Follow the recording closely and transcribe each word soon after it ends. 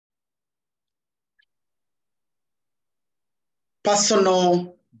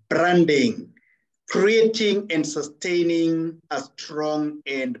personal branding, creating and sustaining a strong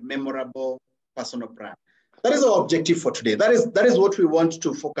and memorable personal brand. That is our objective for today. That is what we want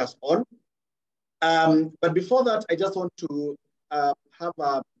to focus on. But before that, I just want to have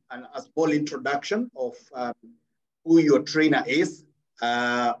a small introduction of who your trainer is.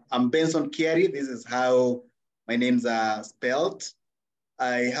 I'm Benson Kiari. This is how my names are spelled.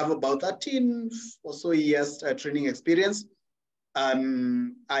 I have about 13 or so years training experience. I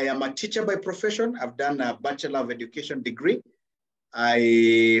am a teacher by profession. I've done a Bachelor of Education degree.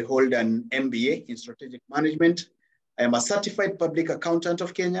 I hold an MBA in Strategic Management. I am a Certified Public Accountant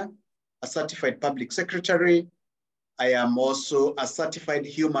of Kenya, a Certified Public Secretary. I am also a Certified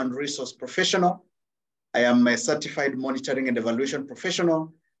Human Resource Professional. I am a Certified Monitoring and Evaluation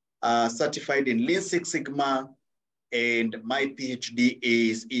Professional, certified in Lean Six Sigma, and my PhD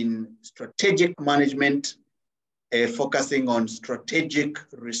is in Strategic Management, focusing on strategic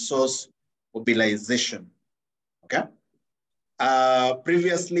resource mobilization, okay?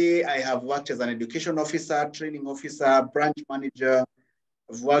 Previously, I have worked as an education officer, training officer, branch manager.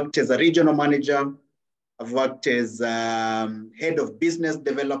 I've worked as a regional manager. I've worked as head of business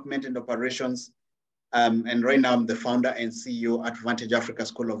development and operations. And right now I'm the founder and CEO at Vantage Africa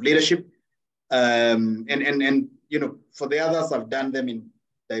School of Leadership. And you know, for the others, I've done them in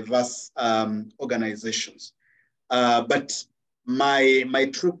diverse organizations. But my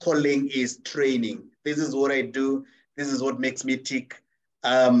true calling is training. This is what I do. This is what makes me tick.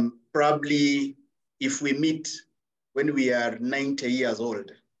 Probably if we meet when we are 90 years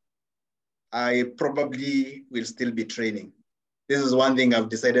old, I probably will still be training. This is one thing I've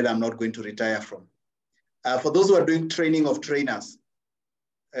decided I'm not going to retire from. For those who are doing training of trainers,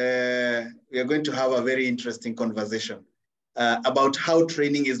 we are going to have a very interesting conversation about how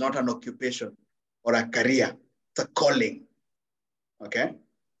training is not an occupation or a career, it's a calling, okay?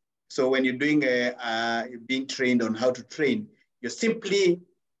 So when you're doing being trained on how to train, you're simply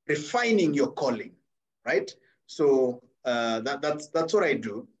refining your calling, right? So that's what I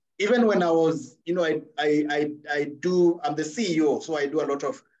do. Even when I was, you know, I'm the CEO, so I do a lot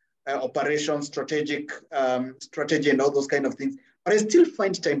of operations, strategy, and all those kind of things, but I still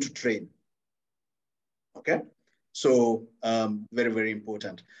find time to train, okay? So very, very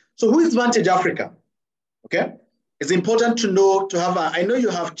important. So who is Vantage Africa, okay? It's important to know, I know you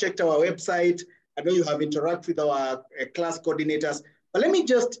have checked our website, I know you have interacted with our class coordinators, but let me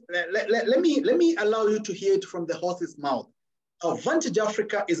just, let me allow you to hear it from the horse's mouth. Our Vantage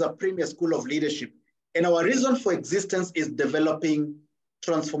Africa is a premier school of leadership, and our reason for existence is developing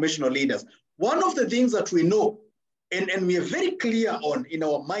transformational leaders. One of the things that we know, and we are very clear on in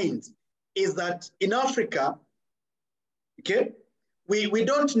our minds, is that in Africa, okay, we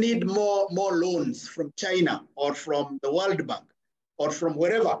don't need more loans from China or from the World Bank or from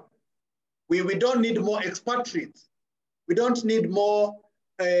wherever. We don't need more expatriates. We don't need more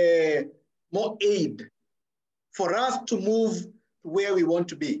aid for us to move to where we want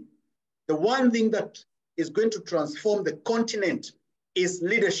to be. The one thing that is going to transform the continent is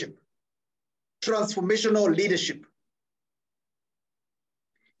leadership, transformational leadership.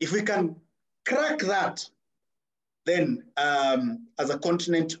 If we can crack that, then as a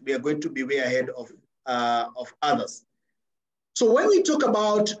continent, we are going to be way ahead of others. So when we talk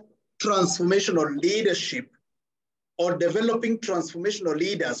about transformational leadership or developing transformational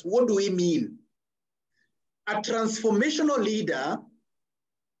leaders, what do we mean? A transformational leader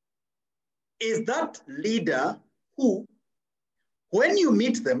is that leader who, when you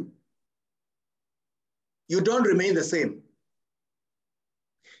meet them, you don't remain the same.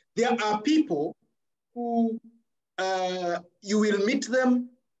 There are people who you will meet them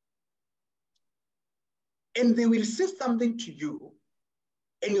and they will say something to you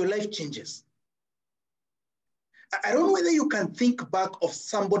and your life changes. I don't know whether you can think back of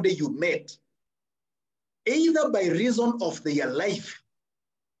somebody you met, either by reason of their life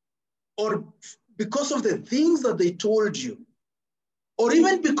or because of the things that they told you, or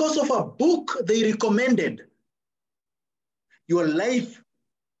even because of a book they recommended. Your life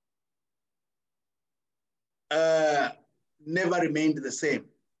never remained the same.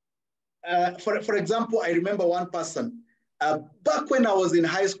 For example, I remember one person back when I was in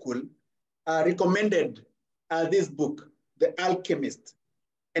high school recommended this book, The Alchemist,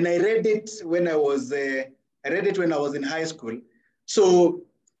 and I read it when I was in high school. So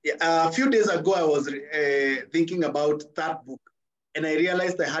a few days ago, I was thinking about that book, and I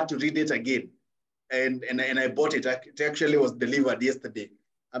realized I had to read it again, and I bought it. It actually was delivered yesterday.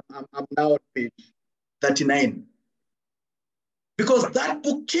 I'm now at page 39. Because that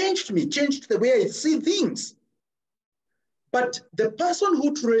book changed me, changed the way I see things. But the person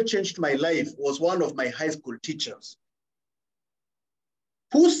who truly changed my life was one of my high school teachers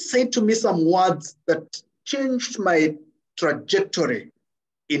who said to me some words that changed my trajectory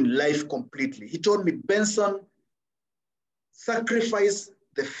in life completely. He told me, Benson, sacrifice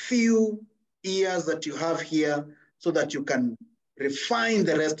the few years that you have here so that you can refine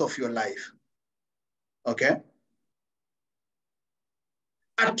the rest of your life. Okay?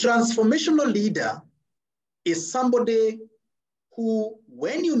 A transformational leader is somebody who,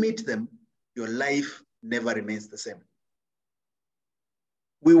 when you meet them, your life never remains the same.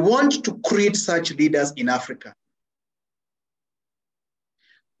 We want to create such leaders in Africa.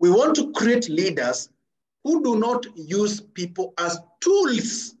 We want to create leaders who do not use people as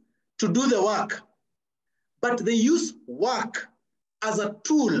tools to do the work, but they use work as a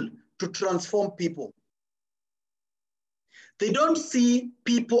tool to transform people. They don't see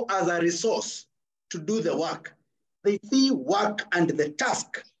people as a resource to do the work. They see work and the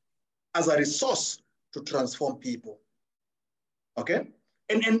task as a resource to transform people. Okay?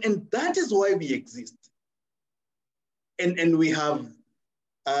 And that is why we exist. And we have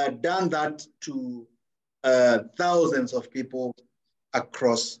done that to thousands of people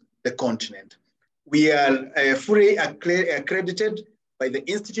across the continent. We are fully accredited by the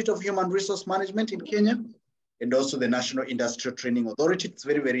Institute of Human Resource Management in Kenya and also the National Industrial Training Authority. It's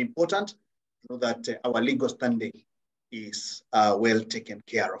very, very important to know that our legal standing is well taken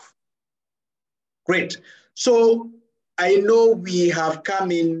care of. Great. So I know we have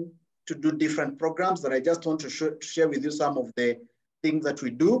come in to do different programs, but I just want to share with you some of the things that we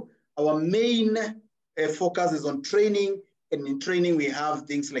do. Our main focus is on training, and in training we have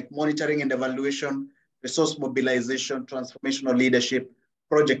things like monitoring and evaluation, resource mobilization, transformational leadership,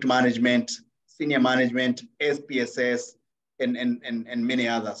 project management, senior management, SPSS, and many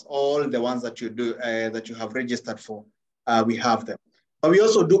others. All the ones that you do that you have registered for, we have them. But we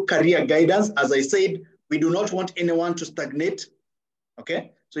also do career guidance. As I said, we do not want anyone to stagnate.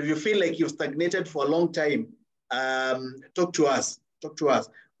 Okay, so if you feel like you've stagnated for a long time, talk to us. Talk to us.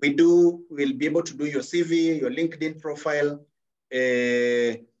 We'll be able to do your CV, your LinkedIn profile,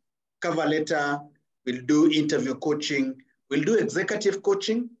 cover letter. We'll do interview coaching. We'll do executive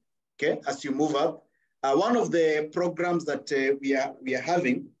coaching. Okay, as you move up. One of the programs that we are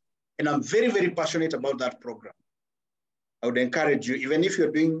having, and I'm very, very passionate about that program. I would encourage you, even if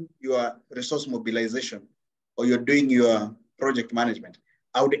you're doing your resource mobilization or you're doing your project management,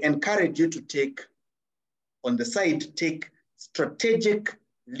 I would encourage you to take, on the side, take Strategic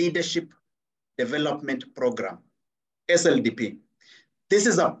Leadership Development Program, SLDP. This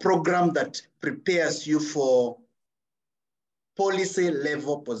is a program that prepares you for policy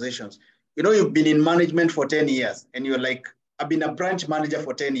level positions. You know, you've been in management for 10 years and you're like, I've been a branch manager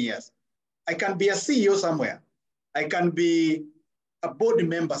for 10 years. I can be a CEO somewhere. I can be a board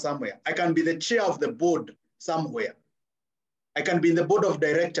member somewhere. I can be the chair of the board somewhere. I can be in the board of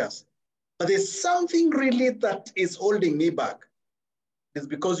directors. But there's something really that is holding me back. It's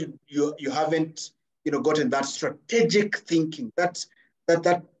because you haven't, gotten that strategic thinking, that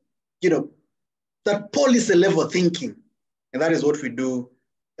policy level thinking. And that is what we do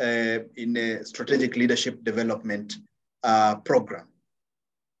in a strategic leadership development program.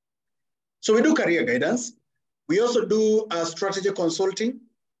 So we do career guidance. We also do strategy consulting.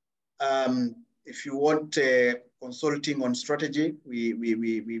 If you want consulting on strategy,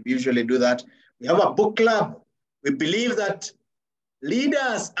 we usually do that. We have a book club. We believe that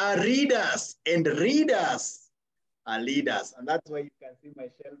leaders are readers and readers are leaders. And that's why you can see my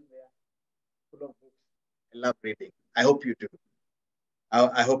shelf there full of books. I love reading. I hope you do.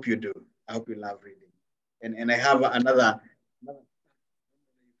 I hope you do. I hope you love reading. And I have another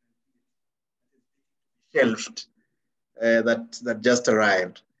shelved that just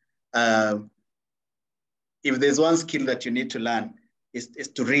arrived. If there's one skill that you need to learn, is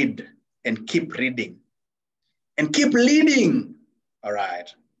to read and keep reading and keep leading. All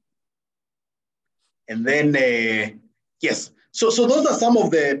right. And then, yes. So those are some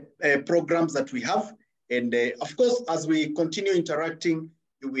of the programs that we have. And of course, as we continue interacting,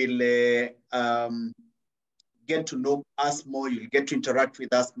 you will get to know us more. You'll get to interact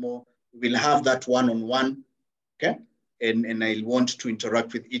with us more. We'll have that one-on-one, okay? And I want to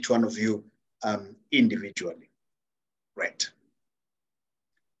interact with each one of you individually. Right.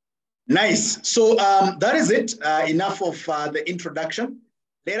 Nice. So that is it. Enough of the introduction.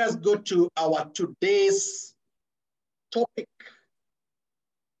 Let us go to our today's topic,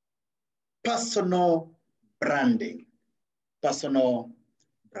 personal branding. Personal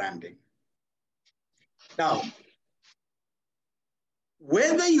branding. Now,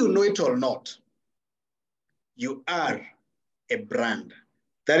 whether you know it or not, you are a brand.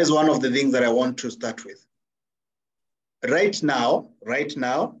 That is one of the things that I want to start with. Right now,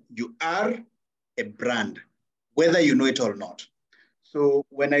 you are a brand, whether you know it or not. So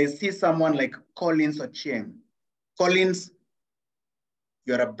when I see someone like Collins or Chieng, Collins,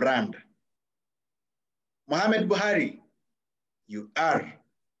 you're a brand. Mohamed Buhari, you are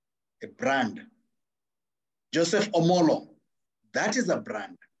a brand. Joseph Omolo, that is a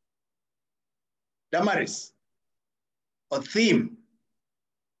brand. Damaris or Theme,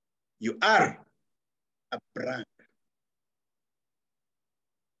 you are a brand.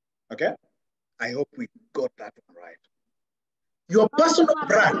 Okay? I hope we got that one right. Your personal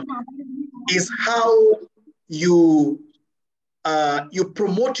brand is how you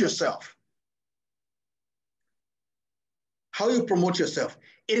promote yourself. How you promote yourself.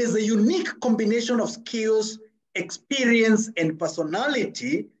 It is a unique combination of skills, experience, and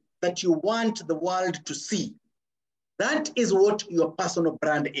personality that you want the world to see. That is what your personal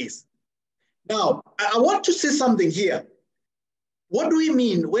brand is. Now, I want to say something here. What do we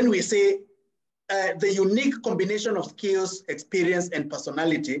mean when we say the unique combination of skills, experience, and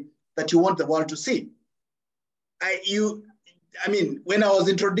personality that you want the world to see? I mean, when I was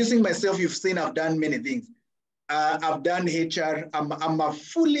introducing myself, you've seen I've done many things. I've done HR. I'm a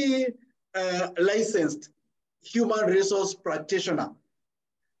fully licensed human resource practitioner.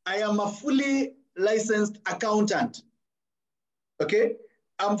 I am a fully licensed accountant. Okay?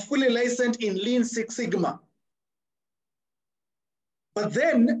 I'm fully licensed in Lean Six Sigma. But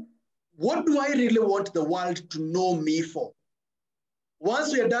then, what do I really want the world to know me for?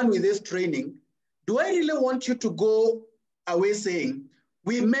 Once we are done with this training, do I really want you to go away saying,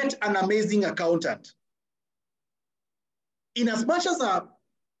 we met an amazing accountant? In as much as I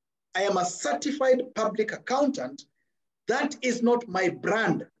am a certified public accountant, that is not my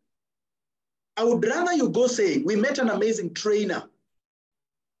brand. I would rather you go saying, we met an amazing trainer.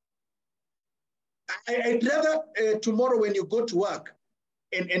 I'd rather tomorrow when you go to work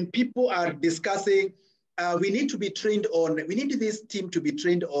and people are discussing, we need to be trained on, we need this team to be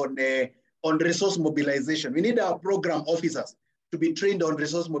trained on resource mobilization. We need our program officers to be trained on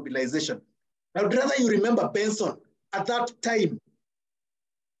resource mobilization. I would rather you remember Benson at that time.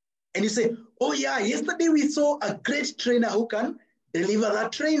 And you say, oh yeah, yesterday we saw a great trainer who can deliver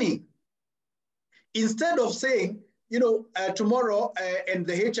that training. Instead of saying, you know, tomorrow and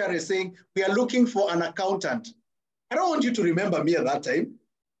the HR is saying, we are looking for an accountant. I don't want you to remember me at that time.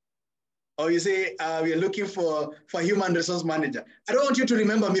 Or you say, we are looking for human resource manager. I don't want you to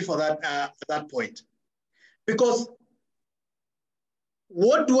remember me for that, at that point. Because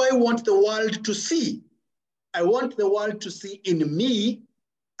what do I want the world to see? I want the world to see in me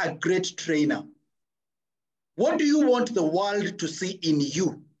a great trainer. What do you want the world to see in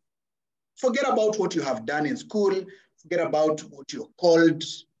you? Forget about what you have done in school. Forget about what you're called.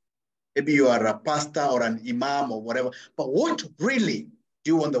 Maybe you are a pastor or an imam or whatever. But what really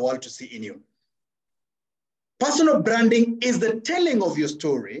do you want the world to see in you? Personal branding is the telling of your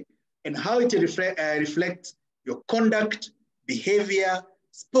story and how it reflects your conduct, behavior,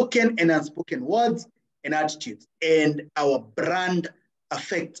 spoken and unspoken words and attitudes. And our brand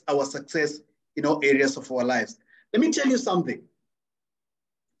affects our success in all areas of our lives. Let me tell you something.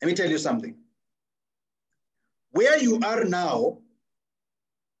 Where you are now,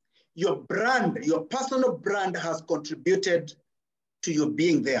 your brand, your personal brand has contributed to your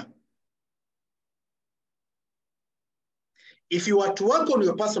being there. If you were to work on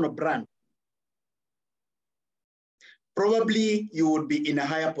your personal brand, probably you would be in a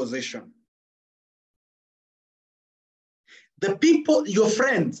higher position. The people, your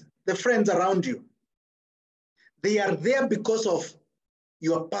friends, the friends around you, they are there because of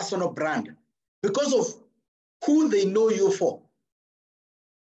your personal brand, because of who they know you for.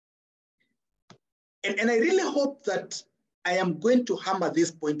 And I really hope that I am going to hammer this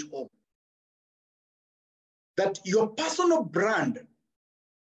point home, that your personal brand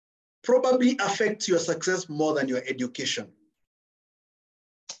probably affects your success more than your education,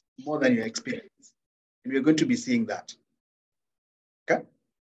 more than your experience. And we're going to be seeing that. Okay?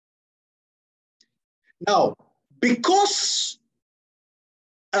 Now, because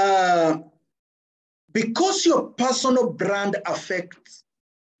your personal brand affects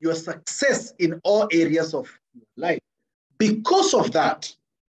your success in all areas of your life, because of that,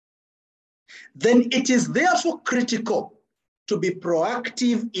 then it is therefore critical to be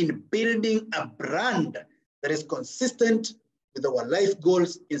proactive in building a brand that is consistent with our life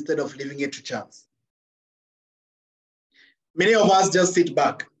goals instead of leaving it to chance. Many of us just sit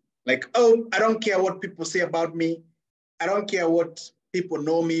back like, oh, I don't care what people say about me. I don't care what people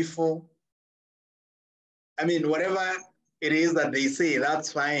know me for. I mean, whatever it is that they say,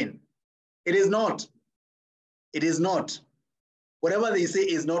 that's fine. It is not. It is not. Whatever they say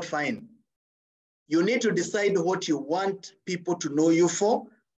is not fine. You need to decide what you want people to know you for,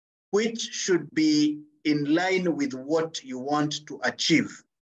 which should be in line with what you want to achieve.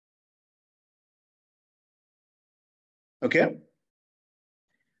 Okay?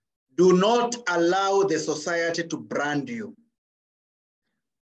 Do not allow the society to brand you.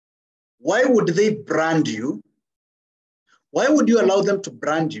 Why would they brand you? Why would you allow them to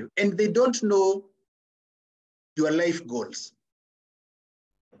brand you and they don't know your life goals?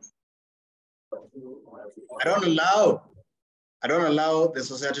 I don't allow the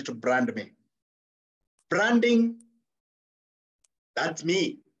society to brand me. Branding, that's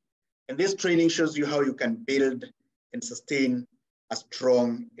me. And this training shows you how you can build and sustain a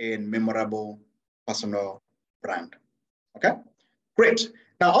strong and memorable personal brand. Okay, great.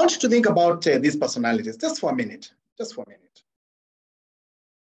 Now I want you to think about these personalities just for a minute, just for a minute.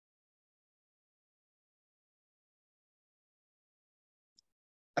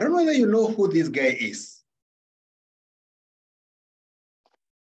 I don't know whether you know who this guy is.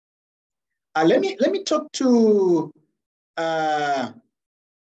 Let me talk to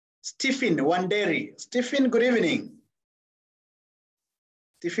Stephen Wanderi. Stephen, good evening.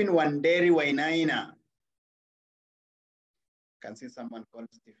 Stephen Wanderi Wainaina. Can see someone called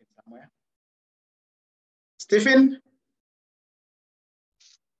Stephen somewhere. Stephen?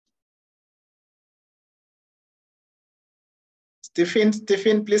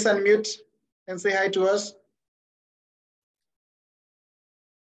 Stephen, please unmute and say hi to us.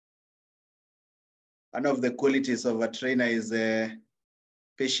 One of the qualities of a trainer is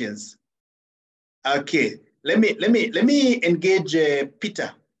patience. Okay, let me engage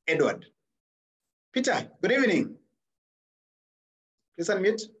Peter Edward. Peter, good evening. Please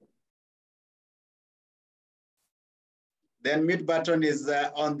unmute. The unmute button is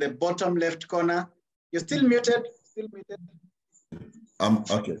on the bottom left corner. You're still muted. Still muted.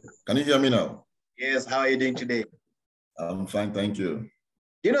 Okay. Can you hear me now? Yes. How are you doing today? I'm fine, thank you.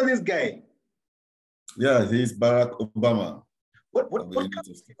 Do you know this guy? Yeah, he's Barack Obama. What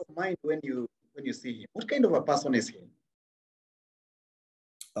comes to your mind when you see him? What kind of a person is he?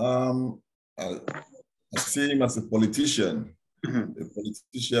 I see him as a politician,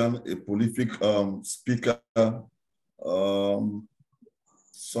 a prolific speaker,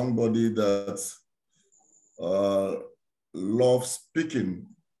 somebody that loves speaking.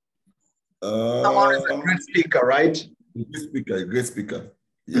 Someone is a great speaker, right? A great speaker.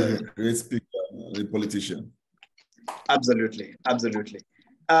 Yeah, great speaker, a politician. Absolutely, absolutely.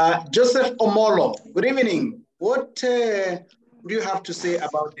 Joseph Omolo, good evening. What do you have to say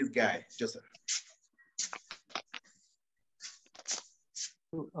about this guy, Joseph?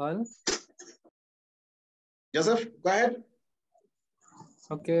 All. Joseph, go ahead.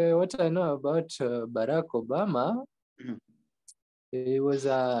 Okay, what I know about Barack Obama, he was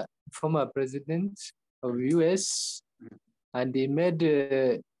a former president of US, and he made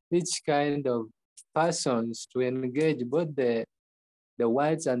each kind of persons to engage both the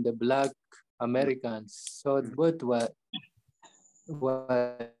whites and the black Americans. So both were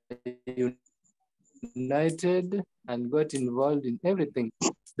united and got involved in everything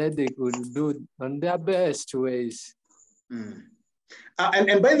that they could do on their best ways.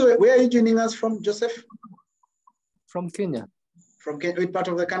 And by the way, where are you joining us from, Joseph? From Kenya. From Kenya, which part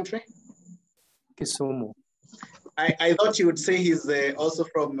of the country? Kisumu. I thought you would say he's also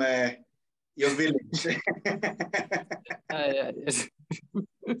from your village. Yes.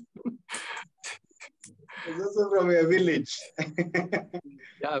 He's also from your village.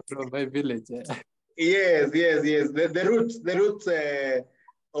 Yeah, from my village. Yes. The roots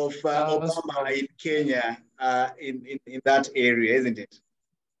of Obama in Kenya, in that area, isn't it?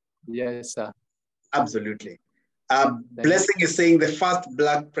 Yes, sir. Absolutely. Blessing is saying the first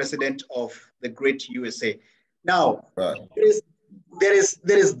black president of the great USA. Now, there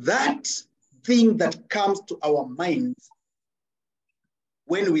is that thing that comes to our minds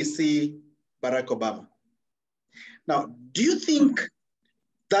when we see Barack Obama. Now, do you think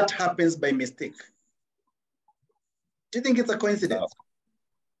that happens by mistake? Do you think it's a coincidence?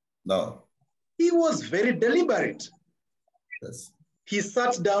 No. He was very deliberate. Yes. He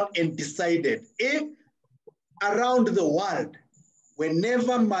sat down and decided, if around the world,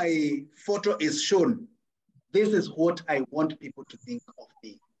 whenever my photo is shown, this is what I want people to think of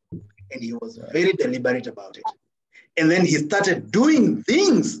me. And he was very deliberate about it. And then he started doing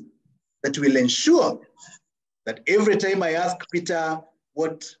things that will ensure that every time I ask Peter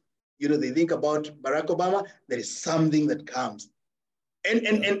what they think about Barack Obama, there is something that comes. And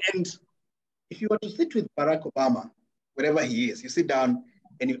if you were to sit with Barack Obama wherever he is, you sit down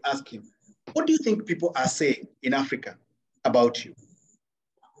and you ask him, what do you think people are saying in Africa about you?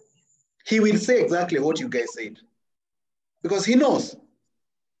 He will say exactly what you guys said. Because he knows.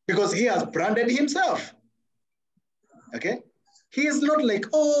 Because he has branded himself. Okay? He is not like,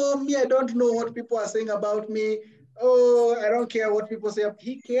 oh, me, I don't know what people are saying about me. Oh, I don't care what people say.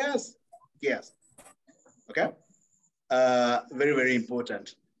 He cares. Yes. Okay? Very, very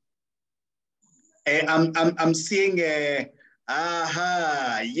important. I'm seeing yes,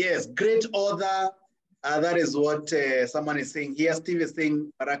 great author. That is what someone is saying here. Steve is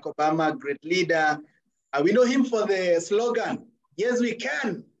saying Barack Obama, great leader. We know him for the slogan, yes, we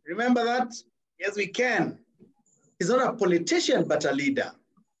can. Remember that? Yes, we can. He's not a politician, but a leader.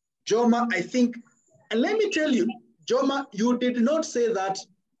 Joma, I think, and let me tell you, Joma, you did not say that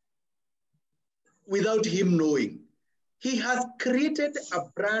without him knowing. He has created a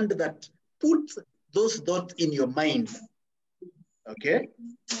brand that puts those thoughts in your mind. Okay?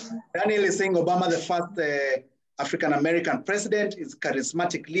 Daniel is saying Obama, the first African-American president, is a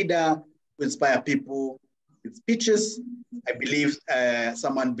charismatic leader who inspires people with speeches. I believe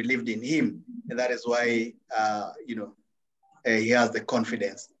someone believed in him, and that is why, he has the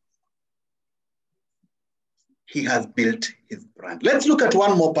confidence. He has built his brand. Let's look at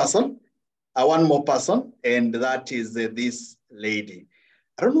one more person, and that is this lady.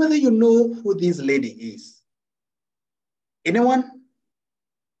 I don't know whether you know who this lady is. Anyone?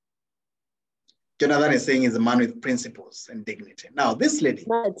 Jonathan is saying he's a man with principles and dignity. Now, this lady.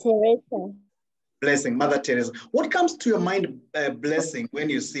 Mother Teresa. Blessing, Mother Teresa. What comes to your mind, Blessing, when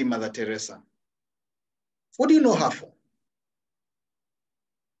you see Mother Teresa? What do you know her for?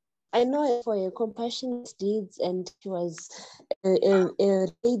 I know her for her compassionate deeds, and she was a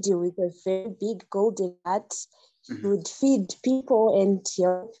lady with a very big golden heart. She would feed people and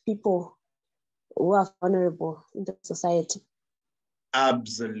help people who are vulnerable in the society.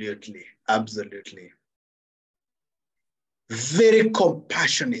 Absolutely, absolutely. Very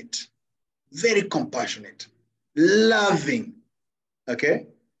compassionate, loving, okay?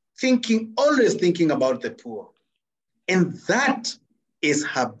 Always thinking about the poor. And that is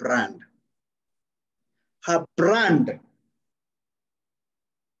her brand. Her brand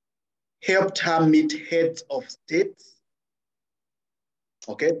helped her meet heads of states,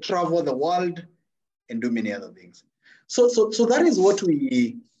 okay, travel the world, and do many other things. So that is what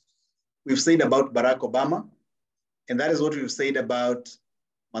we've said about Barack Obama, and that is what we've said about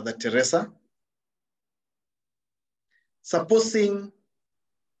Mother Teresa. Supposing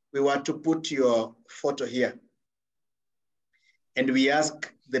we were to put your photo here, and we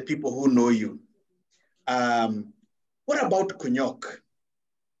ask the people who know you, what about Kunyok?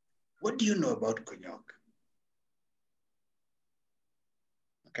 What do you know about Kunyok?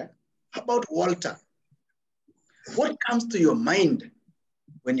 Okay. How about Walter? What comes to your mind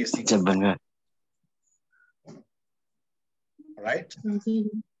when you see Kunyok? All right.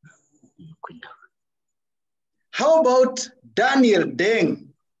 How about Daniel Deng?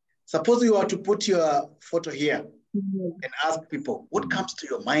 Suppose you were to put your photo here and ask people, what comes to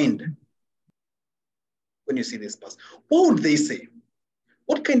your mind when you see this person? What would they say?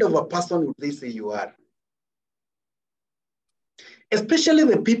 What kind of a person would they say you are? Especially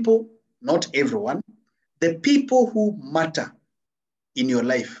the people, not everyone, the people who matter in your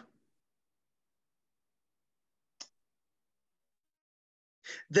life.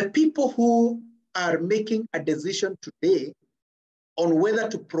 The people who are making a decision today on whether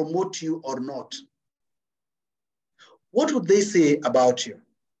to promote you or not. What would they say about you?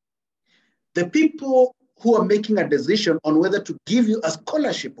 The people who are making a decision on whether to give you a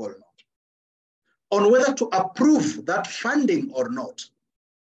scholarship or not, on whether to approve that funding or not.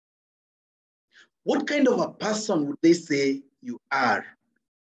 What kind of a person would they say you are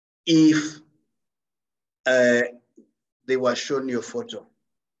if they were shown your photo?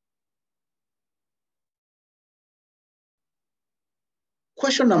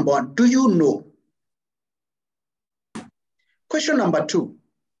 Question number one, do you know? Question number two,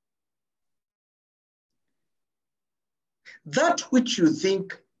 that which you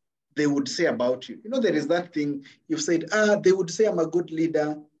think they would say about you. You know, there is that thing you've said, they would say I'm a good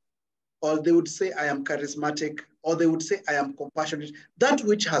leader, or they would say I am charismatic, or they would say I am compassionate. That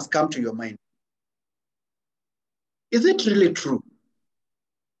which has come to your mind. Is it really true?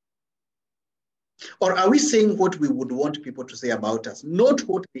 Or are we saying what we would want people to say about us, not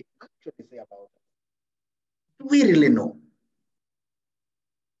what they actually say about us? Do we really know?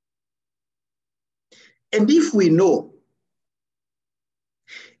 And if we know,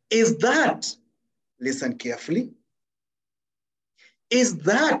 is that, listen carefully, is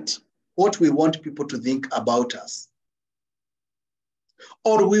that what we want people to think about us?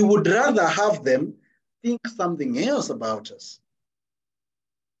 Or we would rather have them think something else about us?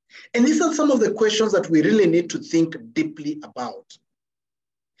 And these are some of the questions that we really need to think deeply about,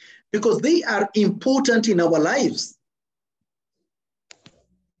 because they are important in our lives.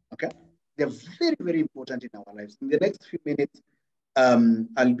 Okay? They're very, very important in our lives. In the next few minutes,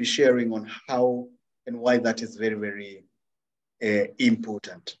 I'll be sharing on how and why that is very, very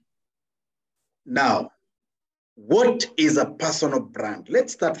important. Now, what is a personal brand?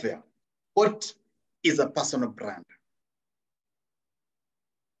 Let's start there. What is a personal brand?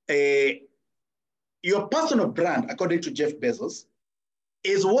 Your personal brand, according to Jeff Bezos,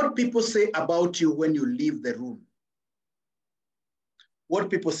 is what people say about you when you leave the room. What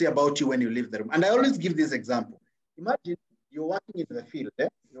people say about you when you leave the room. And I always give this example. Imagine you're working in the field.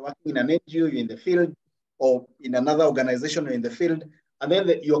 You're working in an NGO, you're in the field, or in another organization, or in the field, and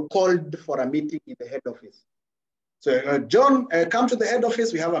then you're called for a meeting in the head office. So, John, come to the head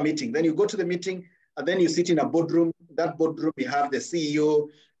office, we have a meeting. Then you go to the meeting, and then you sit in a boardroom. That boardroom, you have the CEO,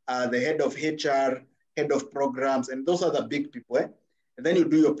 the head of HR, head of programs, and those are the big people. And then you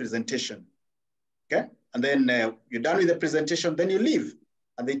do your presentation, okay? And then you're done with the presentation, then you leave.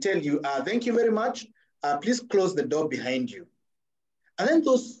 And they tell you, thank you very much. Please close the door behind you. And then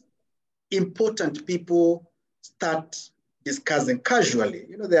those important people start discussing casually.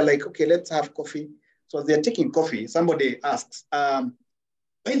 You know, they're like, okay, let's have coffee. So as they're taking coffee, somebody asks, by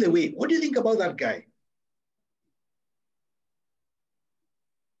the way, what do you think about that guy?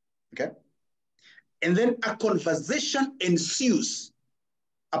 Okay. And then a conversation ensues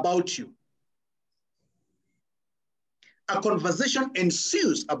about you. A conversation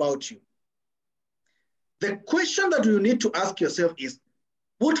ensues about you. The question that you need to ask yourself is,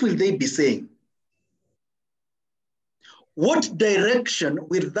 what will they be saying? What direction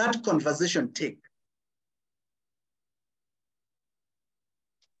will that conversation take?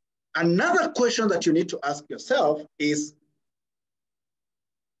 Another question that you need to ask yourself is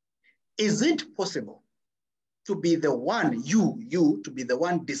it possible to be the one, you to be the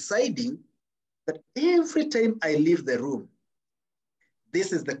one deciding that every time I leave the room,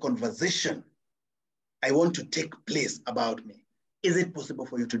 this is the conversation I want to take place about me? Is it possible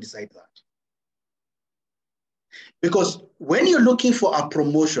for you to decide that? Because when you're looking for a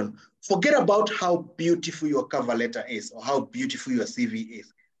promotion, forget about how beautiful your cover letter is or how beautiful your CV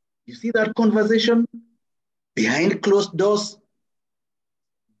is. You see that conversation behind closed doors?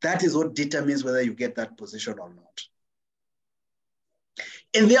 That is what determines whether you get that position or not.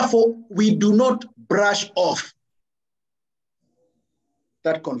 And therefore, we do not brush off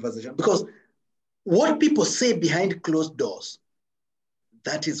that conversation, because what people say behind closed doors,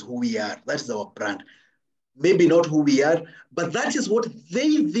 that is who we are. That is our brand. Maybe not who we are, but that is what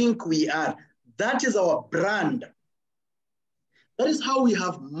they think we are. That is our brand. That is how we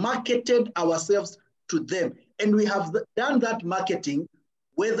have marketed ourselves to them. And we have done that marketing,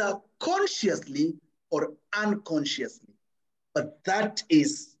 whether consciously or unconsciously. But that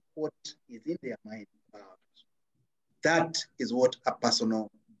is what is in their mind. That is what a personal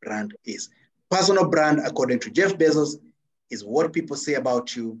brand is. Personal brand, according to Jeff Bezos, is what people say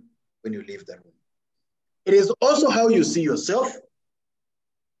about you when you leave the room. It is also how you see yourself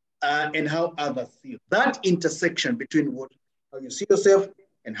and how others see you. That intersection between how you see yourself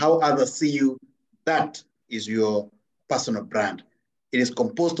and how others see you, that is your personal brand. It is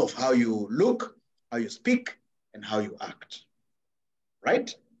composed of how you look, how you speak, and how you act,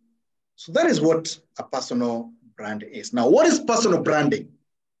 right? So that is what a personal brand is. Now, what is personal branding?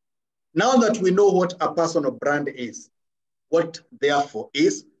 Now that we know what a personal brand is, what therefore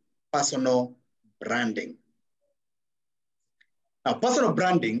is personal branding? Now, personal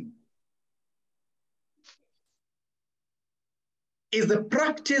branding is the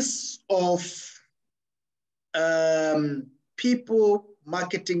practice of people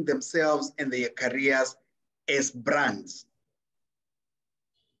marketing themselves and their careers as brands.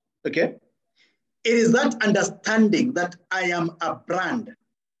 Okay? It is that understanding that I am a brand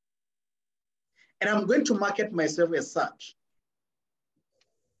and I'm going to market myself as such.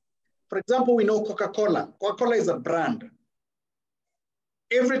 For example, we know Coca-Cola. Coca-Cola is a brand.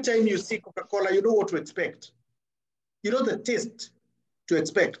 Every time you see Coca-Cola, you know what to expect. You know the taste to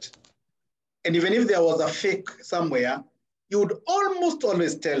expect. And even if there was a fake somewhere, you would almost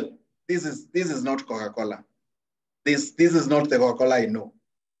always tell, this is not Coca-Cola. This is not the Coca-Cola I know.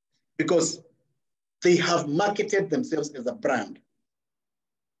 Because they have marketed themselves as a brand.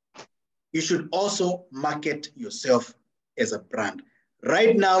 You should also market yourself as a brand.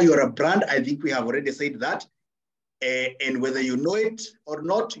 Right now, you're a brand. I think we have already said that. And whether you know it or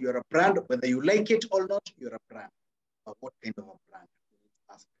not, you're a brand. Whether you like it or not, you're a brand. But what kind of a brand?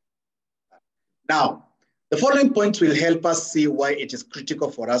 ask. Now, the following points will help us see why it is critical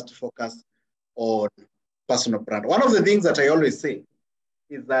for us to focus on personal brand. One of the things that I always say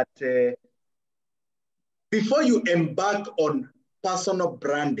is that before you embark on personal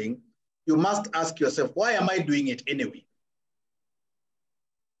branding, you must ask yourself, why am I doing it anyway?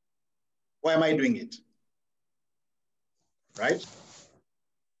 Why am I doing it? Right?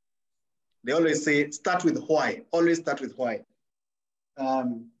 They always say, start with why. Always start with why.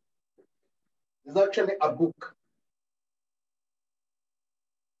 There's actually a book.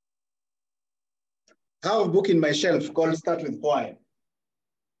 I have a book in my shelf called Start With Why.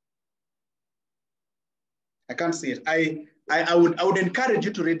 I can't see it. I would encourage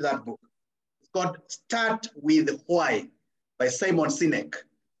you to read that book. It's called Start With Why by Simon Sinek.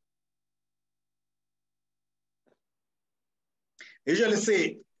 I usually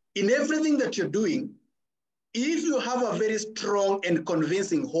say, in everything that you're doing, if you have a very strong and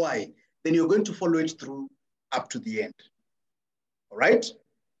convincing why, then you're going to follow it through up to the end. All right?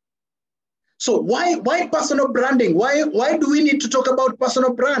 So why personal branding? Why do we need to talk about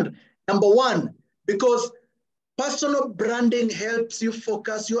personal brand? Number one, because personal branding helps you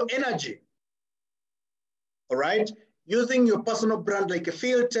focus your energy. All right? Using your personal brand like a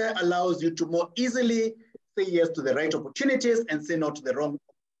filter allows you to more easily say yes to the right opportunities and say no to the wrong.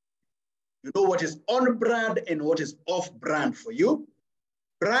 You know what is on brand and what is off brand for you.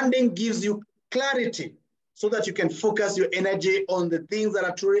 Branding gives you clarity so that you can focus your energy on the things that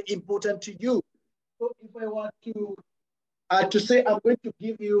are truly important to you. So if I were to say I'm going to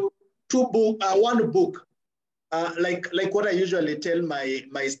give you one book, like what I usually tell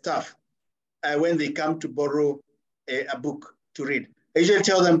my staff when they come to borrow a book to read. I usually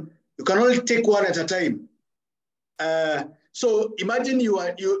tell them, you can only take one at a time. So imagine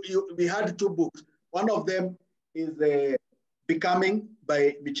we had two books. One of them is Becoming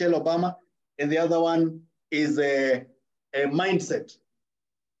by Michelle Obama, and the other one is a Mindset,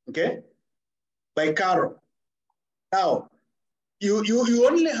 okay, by Carol. Now, you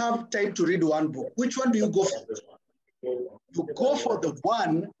only have time to read one book. Which one do you go for? You go for the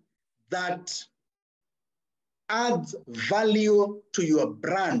one that adds value to your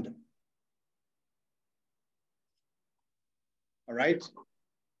brand. All right?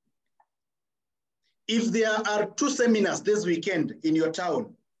 If there are 2 seminars this weekend in your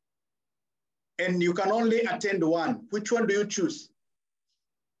town, and you can only attend one, which one do you choose?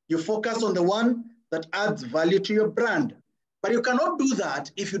 You focus on the one that adds value to your brand. But you cannot do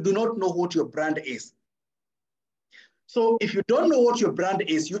that if you do not know what your brand is. So if you don't know what your brand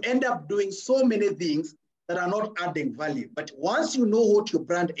is, you end up doing so many things that are not adding value. But once you know what your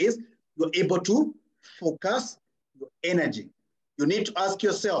brand is, you're able to focus your energy. You need to ask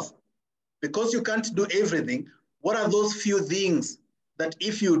yourself, because you can't do everything, what are those few things that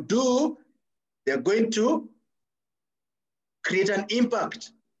if you do, they're going to create an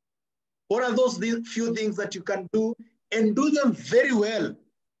impact? What are those few things that you can do and do them very well,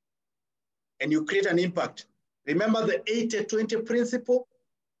 and you create an impact? Remember the 80-20 principle?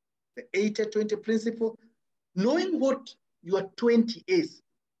 The 80-20 principle? Knowing what your 20 is,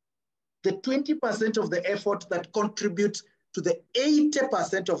 the 20% of the effort that contributes to the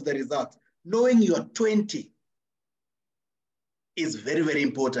 80% of the results, knowing your 20 is very, very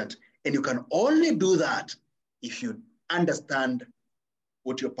important. And you can only do that if you understand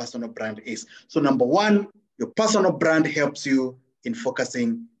what your personal brand is. So number one, your personal brand helps you in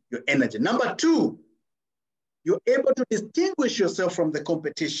focusing your energy. Number two, you're able to distinguish yourself from the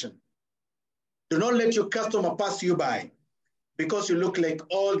competition. Do not let your customer pass you by because you look like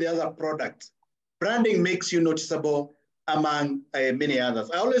all the other products. Branding makes you noticeable among many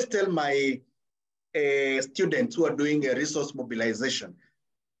others. I always tell my students who are doing a resource mobilization,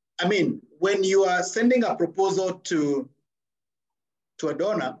 I mean, when you are sending a proposal to a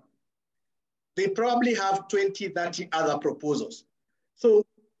donor, they probably have 20, 30 other proposals. So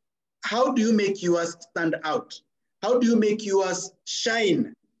how do you make yours stand out? How do you make yours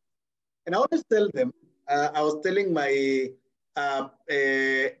shine? And I always tell them, I was telling my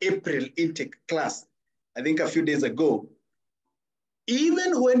April intake class, I think a few days ago,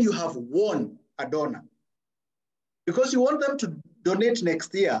 even when you have won a donor, because you want them to donate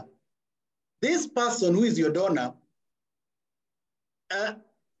next year, this person who is your donor,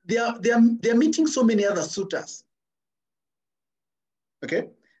 they're meeting so many other suitors. Okay?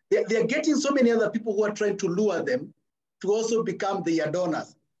 They're getting so many other people who are trying to lure them to also become their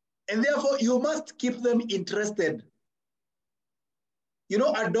donors. And therefore, you must keep them interested. You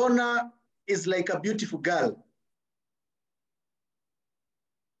know, a donor is like a beautiful girl.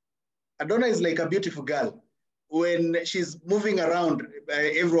 A donor is like a beautiful girl. when she's moving around,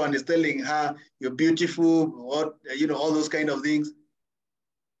 everyone is telling her, you're beautiful, or, all those kind of things.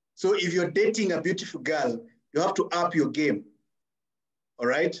 So if you're dating a beautiful girl, you have to up your game, all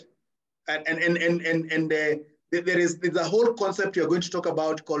right? There's a whole concept you're going to talk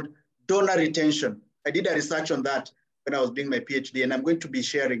about called donor retention. I did a research on that when I was doing my PhD, and I'm going to be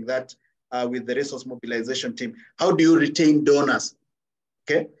sharing that with the resource mobilization team. How do you retain donors?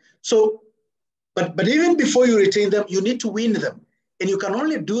 Okay, so, but even before you retain them, you need to win them. And you can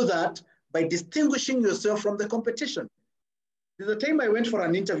only do that by distinguishing yourself from the competition. There's a time I went for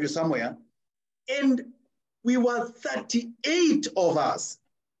an interview somewhere, and we were 38 of us.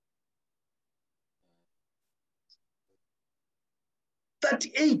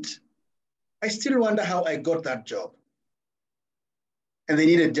 38. I still wonder how I got that job. And they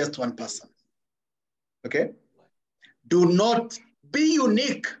needed just one person. Okay? Do not be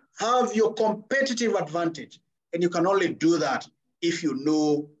unique. Have your competitive advantage. And you can only do that if you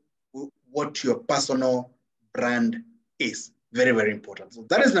know what your personal brand is. Very, very important. So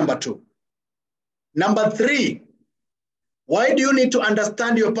that is number 2. Number 3, why do you need to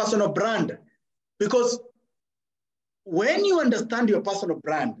understand your personal brand? Because when you understand your personal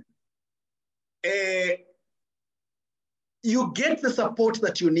brand, you get the support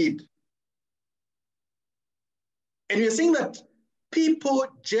that you need. And you're seeing that people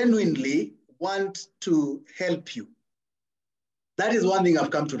genuinely want to help you. That is one thing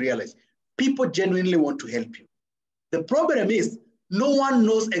I've come to realize. People genuinely want to help you. The problem is no one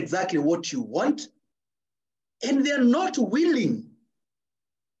knows exactly what you want, and they're not willing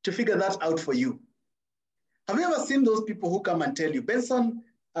to figure that out for you. Have you ever seen those people who come and tell you, Benson,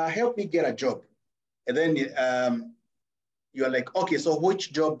 help me get a job? And then you're like, okay, so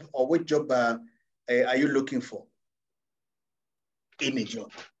which job are you looking for? Any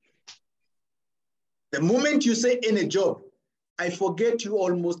job. The moment you say any job, I forget you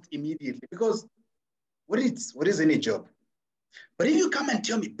almost immediately, because what is any job? But if you come and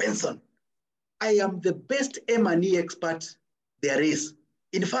tell me, Benson, I am the best M&E expert there is.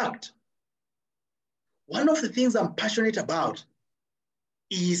 In fact, one of the things I'm passionate about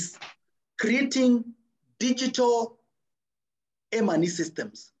is creating digital M&E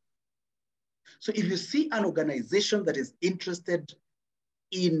systems. So if you see an organization that is interested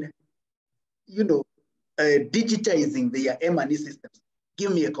in, digitizing their M&E systems,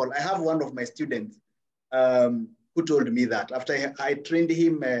 give me a call. I have one of my students who told me that after I trained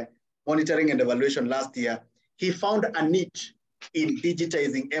him monitoring and evaluation last year, he found a niche in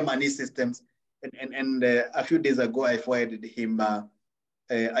digitizing M&E systems. And a few days ago, I forwarded him a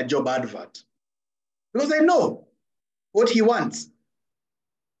job advert, because I know what he wants.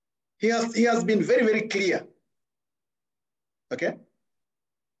 He has been very, very clear. Okay?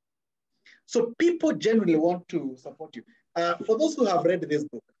 So people generally want to support you. For those who have read this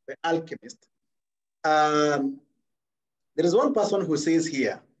book, The Alchemist, there is one person who says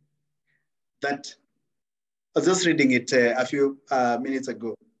here that, I was just reading it a few minutes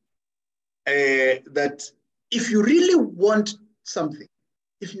ago, that if you really want something,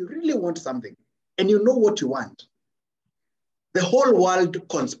 and you know what you want, the whole world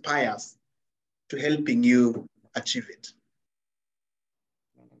conspires to helping you achieve it.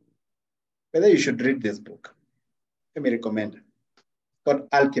 Whether you should read this book, let me recommend it. It's called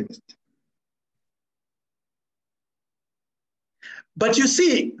Alchemist. But you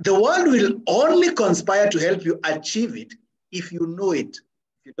see, the world will only conspire to help you achieve it if you know it.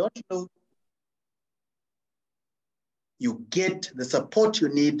 If you don't know, you get the support you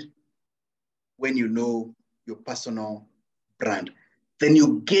need when you know your personal brand. Then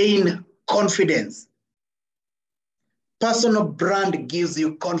you gain confidence. Personal brand gives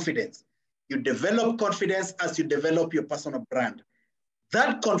you confidence. You develop confidence as you develop your personal brand.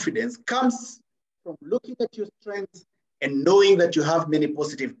 That confidence comes from looking at your strengths and knowing that you have many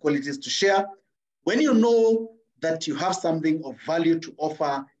positive qualities to share. When you know that you have something of value to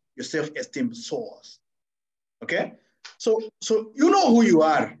offer, your self-esteem soars. Okay? So you know who you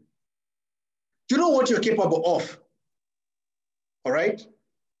are. You know what you're capable of. All right?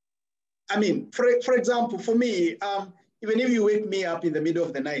 I mean, for example, for me, even if you wake me up in the middle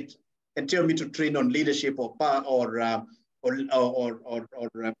of the night and tell me to train on leadership or performance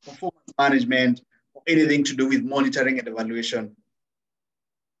management or anything to do with monitoring and evaluation,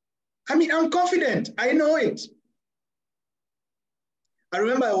 I mean, I'm confident. I know it. I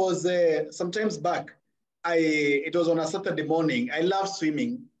remember I was sometimes back. It was on a Saturday morning. I love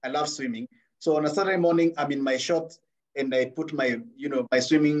swimming. So on a Saturday morning, I'm in my shorts and I put my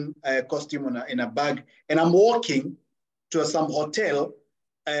swimming costume in a bag, and I'm walking to some hotel.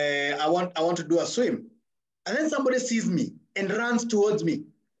 I want to do a swim. And then somebody sees me and runs towards me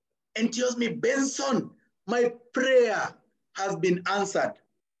and tells me, Benson, my prayer has been answered.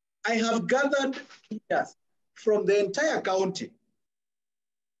 I have gathered leaders from the entire county.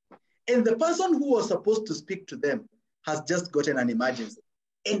 And the person who was supposed to speak to them has just gotten an emergency.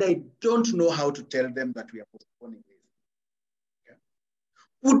 And I don't know how to tell them that we are postponing this. Okay?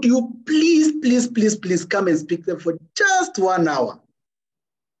 Would you please come and speak to them for just 1 hour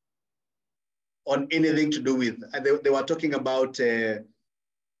on anything to do with, they were talking about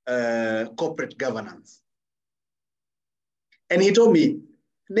corporate governance. And he told me,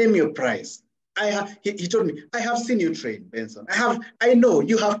 name your price. He told me, I have seen you train, Benson. I know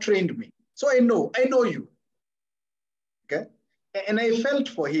you have trained me. So I know you. Okay. And I felt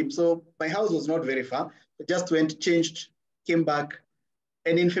for him. So my house was not very far. I just went, changed, came back.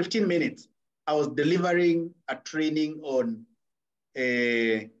 And in 15 minutes, I was delivering a training on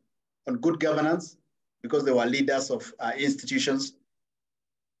good governance because they were leaders of institutions.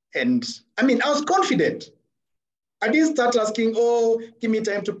 And I mean, I was confident. I didn't start asking, oh, give me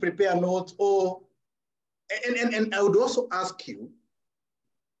time to prepare notes. Oh, and I would also ask you,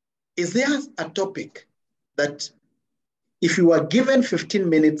 is there a topic that if you are given 15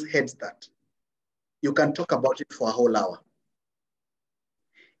 minutes head start, you can talk about it for a whole hour?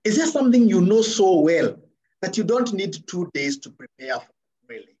 Is there something you know so well that you don't need 2 days to prepare for,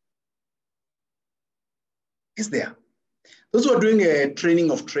 really? Is there? Those who are doing a training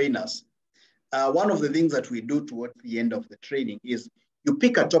of trainers, one of the things that we do towards the end of the training is you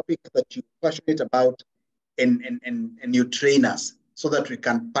pick a topic that you're passionate about and you train us so that we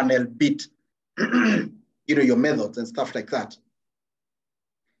can panel beat your methods and stuff like that.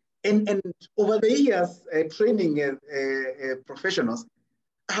 And over the years, training professionals,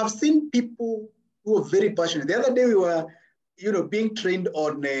 I have seen people who are very passionate. The other day we were, being trained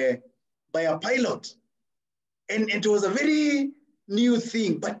on by a pilot, and it was a very new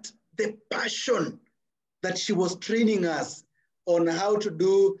thing, but the passion that she was training us on how to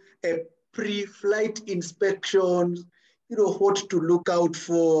do a pre-flight inspection, what to look out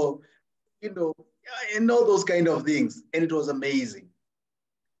for, and all those kind of things. And it was amazing.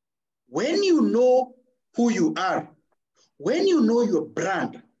 When you know who you are, when you know your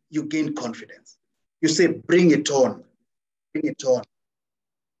brand, you gain confidence. You say, bring it on,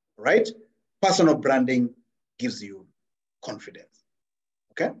 right? Personal branding gives you confidence,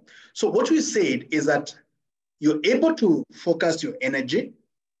 okay? So what we said is that you're able to focus your energy,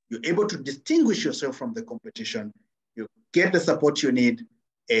 you're able to distinguish yourself from the competition, you get the support you need,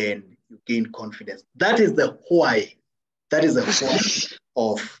 and you gain confidence. That is the why. That is the why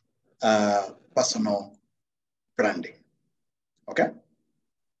of personal branding. Okay?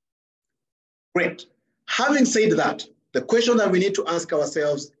 Great. Having said that, the question that we need to ask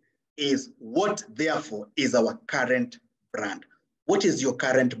ourselves is, what, therefore, is our current brand? What is your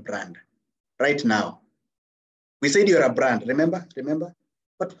current brand right now? We said you're a brand, remember?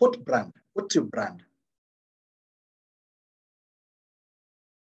 But what brand? What's your brand?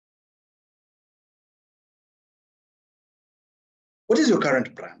 What is your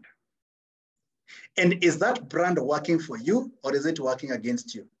current brand? And is that brand working for you, or is it working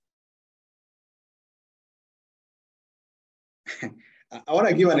against you? I want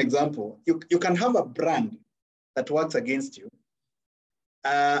to give an example. You can have a brand that works against you.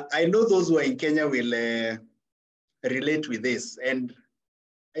 I know those who are in Kenya will relate with this. And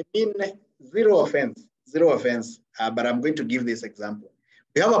I mean, zero offense, but I'm going to give this example.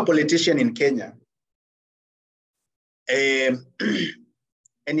 We have a politician in Kenya, and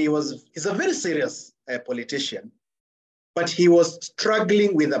he's a very serious politician, but he was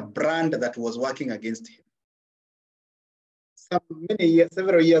struggling with a brand that was working against him.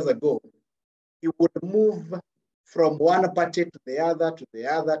 Several years ago, he would move from one party to the other,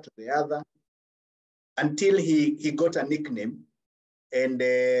 until he got a nickname, and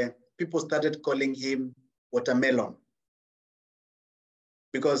people started calling him Watermelon.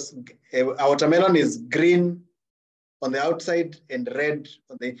 Because a watermelon is green on the outside and red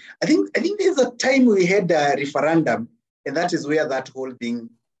on the... I think there's a time we had a referendum, and that is where that whole thing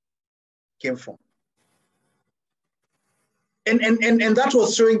came from. And that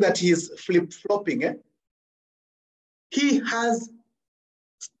was showing that he's flip-flopping. Eh? He has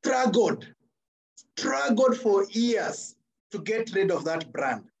struggled for years to get rid of that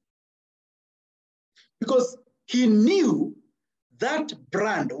brand. Because he knew that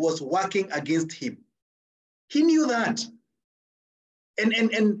brand was working against him. He knew that.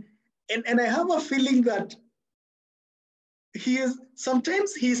 And I have a feeling that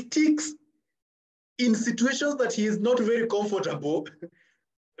sometimes he sticks in situations that he is not very comfortable,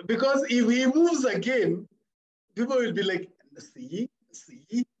 because if he moves again, people will be like, see,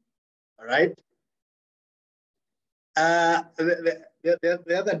 all right? The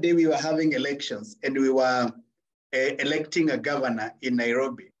other day we were having elections and we were electing a governor in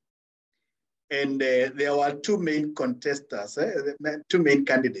Nairobi. And there were two main contestants, two main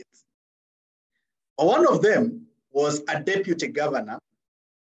candidates. One of them was a deputy governor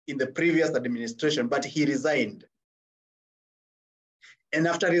in the previous administration, but he resigned. And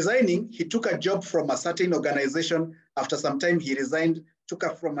after resigning, he took a job from a certain organization. After some time, he resigned, took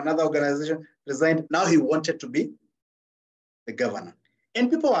up from another organization, resigned. Now he wanted to be the governor. And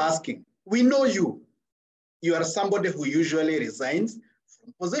people are asking, we know you. You are somebody who usually resigns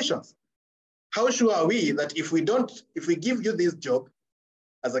from positions. How sure are we that if we give you this job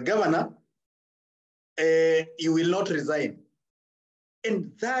as a governor, you will not resign?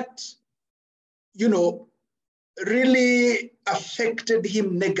 And that, really affected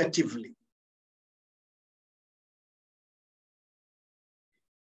him negatively.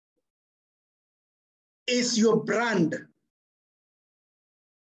 Is your brand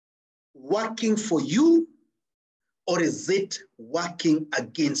working for you, or is it working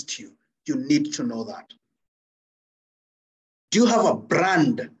against you? You need to know that. Do you have a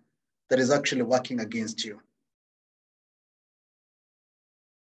brand that is actually working against you?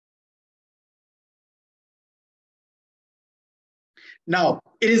 Now,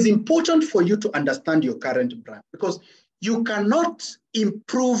 it is important for you to understand your current brand, because you cannot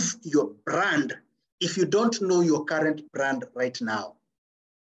improve your brand if you don't know your current brand right now.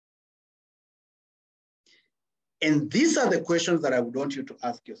 And these are the questions that I would want you to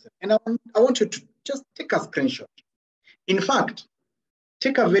ask yourself. And I want you to just take a screenshot. In fact,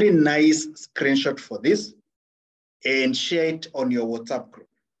 take a very nice screenshot for this and share it on your WhatsApp group.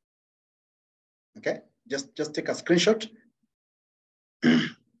 Okay, just take a screenshot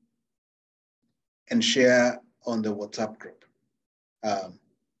and share on the WhatsApp group.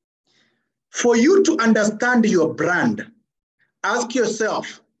 For you to understand your brand, ask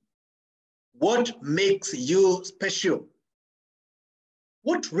yourself, what makes you special?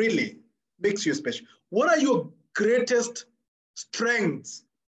 What really makes you special? What are your greatest strengths?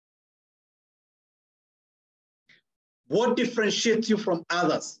 What differentiates you from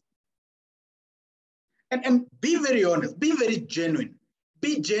others? And be very honest, be very genuine.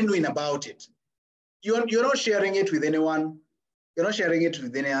 Be genuine about it. You're not sharing it with anyone. You're not sharing it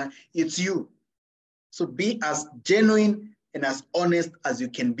with anyone. It's you. So be as genuine and as honest as you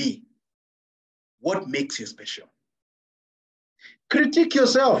can be. What makes you special? Critique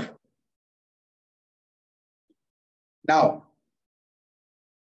yourself. Now,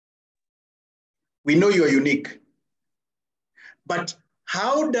 we know you're unique, but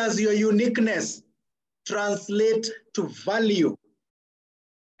how does your uniqueness translate to value?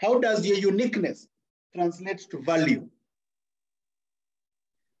 How does your uniqueness translate to value?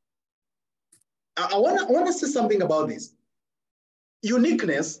 I want to say something about this.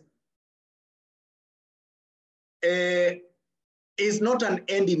 Uniqueness is not an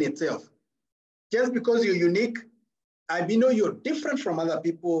end in itself. Just because you're unique, I know you're different from other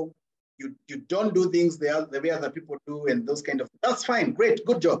people, you don't do things the way other people do and those kind of, that's fine, great,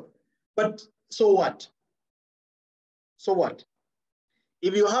 good job. But so what? So what?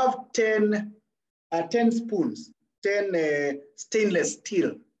 If you have 10 spoons, 10 stainless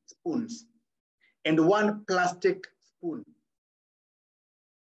steel spoons, and 1 plastic spoon,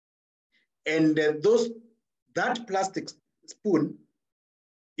 and that plastic spoon,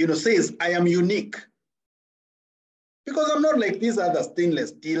 says, I am unique, because I'm not like these other stainless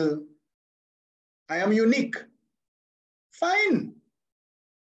steel. I am unique. Fine.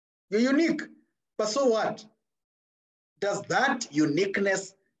 You're unique. But so what? Does that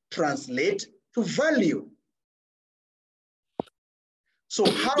uniqueness translate to value? So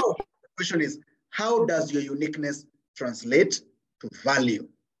the question is, how does your uniqueness translate to value?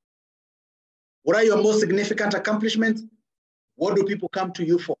 What are your most significant accomplishments? What do people come to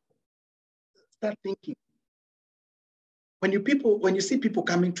you for? Start thinking. When you see people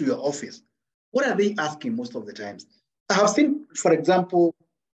coming to your office, what are they asking most of the times? I have seen, for example,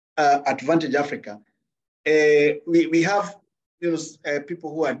 at Vantage Africa, we have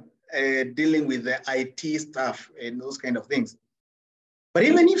people who are dealing with the IT stuff and those kind of things. But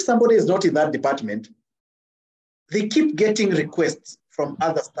even if somebody is not in that department, they keep getting requests from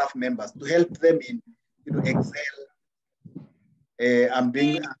other staff members to help them in Excel. I'm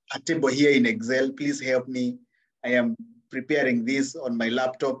doing a table here in Excel. Please help me. I am preparing this on my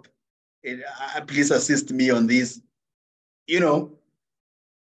laptop. Please assist me on this. And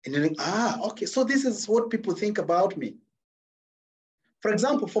you're like, okay, so this is what people think about me. For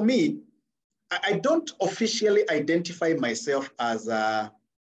example, for me, I don't officially identify myself as a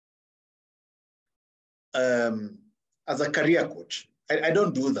career coach. I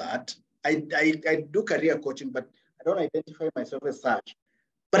don't do that. I do career coaching, but I don't identify myself as such.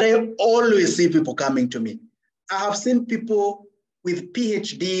 But I always see people coming to me. I have seen people with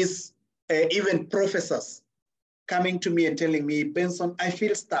PhDs, even professors, coming to me and telling me, Benson, I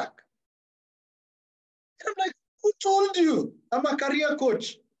feel stuck. And I'm like, who told you? I'm a career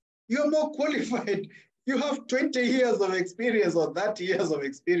coach. You're more qualified. You have 20 years of experience or 30 years of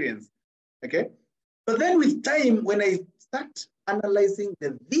experience, okay? But then with time, when I start analyzing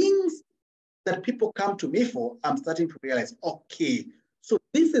the things that people come to me for, I'm starting to realize, okay, so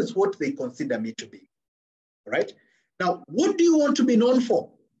this is what they consider me to be, right? Now, what do you want to be known for?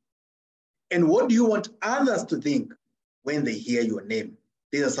 And what do you want others to think when they hear your name?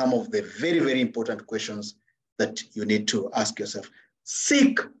 These are some of the very, very important questions that you need to ask yourself.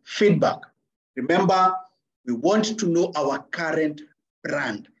 Seek feedback. Remember, we want to know our current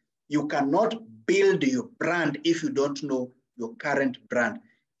brand. You cannot build your brand if you don't know your current brand.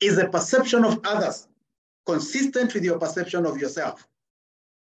 Is the perception of others consistent with your perception of yourself?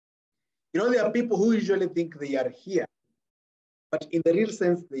 You know, there are people who usually think they are here, but in the real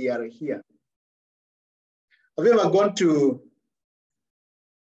sense, they are here. Have you ever gone to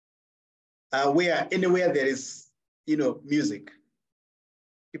anywhere there is, music?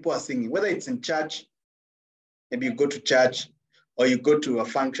 People are singing, whether it's in church, maybe you go to church, or you go to a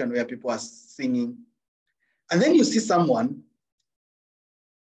function where people are singing. And then you see someone,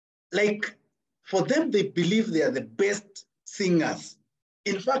 like, for them, they believe they are the best singers.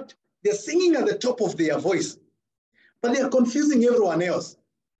 In fact, they're singing at the top of their voice, but they are confusing everyone else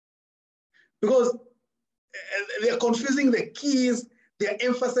because they're confusing the keys. They're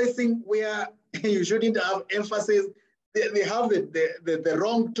emphasizing where you shouldn't have emphasis. They have the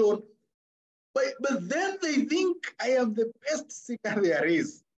wrong tone. But then they think I am the best singer there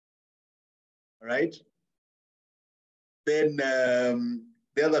is, right? Then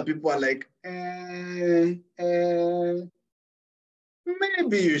the other people are like,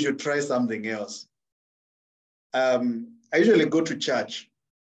 maybe you should try something else. I usually go to church,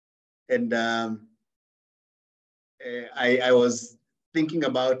 and I was thinking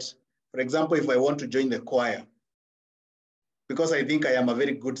about, for example, if I want to join the choir, because I think I am a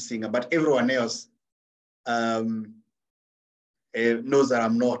very good singer, but everyone else knows that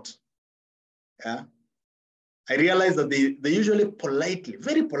I'm not. Yeah, I realize that they usually politely,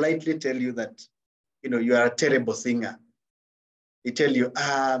 very politely tell you that, you are a terrible singer. They tell you,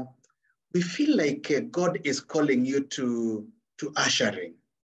 we feel like God is calling you to ushering.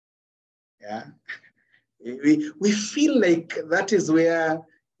 Yeah, we feel like that is where,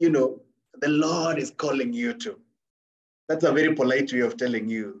 the Lord is calling you to. That's a very polite way of telling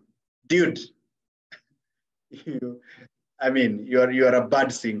you, dude, you are a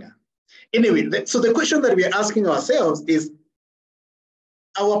bad singer. Anyway, so the question that we are asking ourselves is,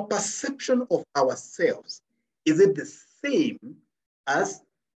 our perception of ourselves, is it the same as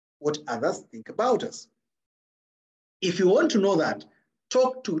what others think about us? If you want to know that,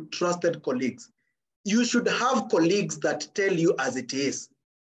 talk to trusted colleagues. You should have colleagues that tell you as it is.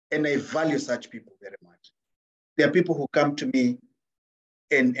 And I value such people very much. There are people who come to me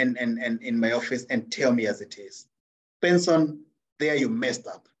in my office and tell me as it is. Benson, there you messed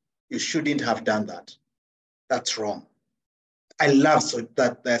up. You shouldn't have done that. That's wrong. I love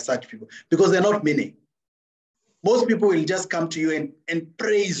that there are such people because they're not many. Most people will just come to you and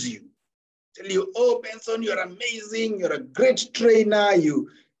praise you. Tell you, oh, Benson, you're amazing. You're a great trainer. You're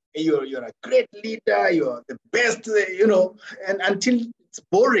a great leader. You're the best, and until it's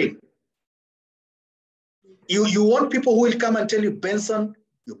boring. You want people who will come and tell you, Benson,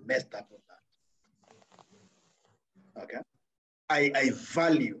 you messed up with that. Okay? I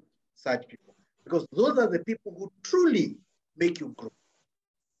value such people because those are the people who truly make you grow.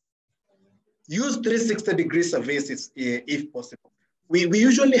 Use 360-degree surveys if possible. We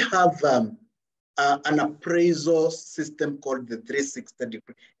usually have an appraisal system called the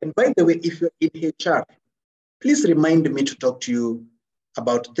 360-degree. And by the way, if you're in HR, please remind me to talk to you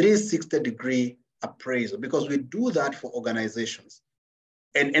about 360-degree appraisal because we do that for organizations.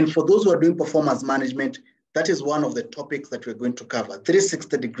 And for those who are doing performance management, that is one of the topics that we're going to cover,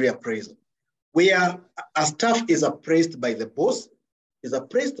 360-degree appraisal, where a staff is appraised by the boss, is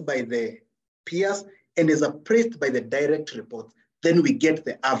appraised by the peers, and is appraised by the direct reports. Then we get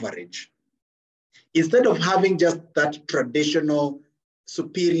the average. Instead of having just that traditional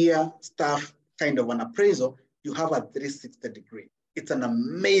superior staff kind of an appraisal, you have a 360-degree. It's an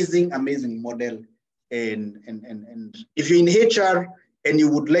amazing, amazing model. And if you're in HR, and you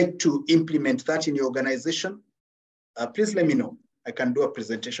would like to implement that in your organization, please let me know. I can do a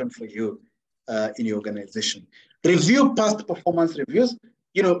presentation for you in your organization. Review past performance reviews.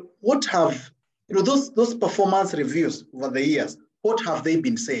 What have, those performance reviews over the years, what have they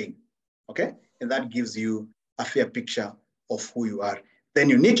been saying? Okay, and that gives you a fair picture of who you are. Then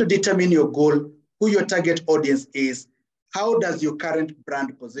you need to determine your goal, who your target audience is, how does your current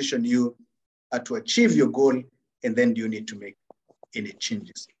brand position you to achieve your goal, and then do you need to make any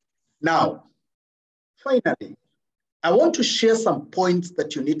changes? Now, finally, I want to share some points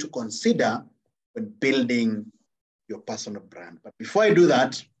that you need to consider when building your personal brand. But before I do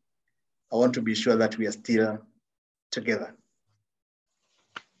that, I want to be sure that we are still together.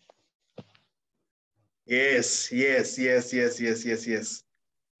 Yes.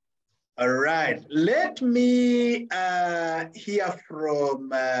 All right, let me hear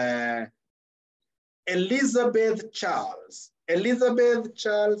from Elizabeth Charles. Elizabeth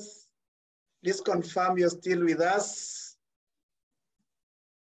Charles, please confirm you're still with us.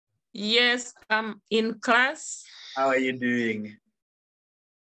 Yes, I'm in class. How are you doing?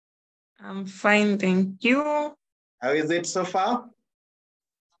 I'm fine, thank you. How is it so far?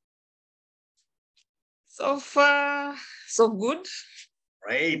 So far, so good.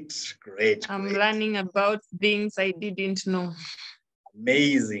 Great. I'm learning about things I didn't know.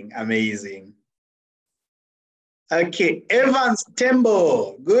 Amazing. Okay, Evans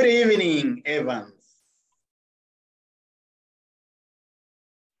Tembo. Good evening, Evans.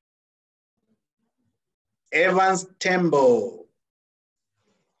 Evans Tembo.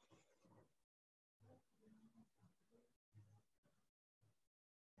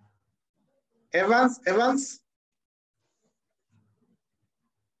 Evans?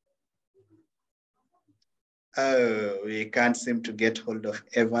 Oh, we can't seem to get hold of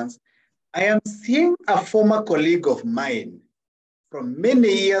Evans. I am seeing a former colleague of mine from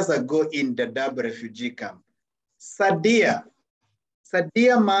many years ago in the Dadaab refugee camp, Sadia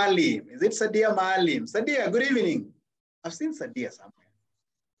Maalim. Is it Sadia Maalim? Sadia, good evening. I've seen Sadia somewhere.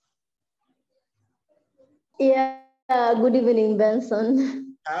 Yeah, good evening,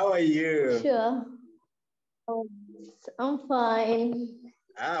 Benson. How are you? Sure. I'm fine.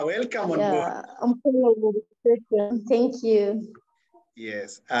 Welcome on board. I'm following the question. Thank you.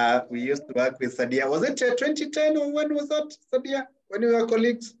 Yes, we used to work with Sadia. Was it 2010 or when was that, Sadia? When we were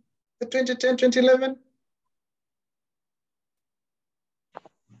colleagues? 2010, 2011?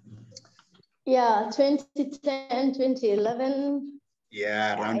 Yeah, 2010, 2011.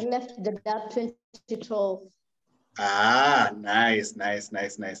 Yeah, I left the DAP 2012. Nice.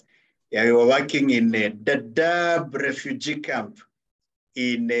 Yeah, we were working in the Dadaab refugee camp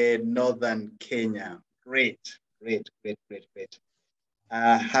in northern Kenya. Great. One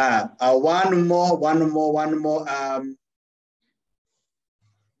more.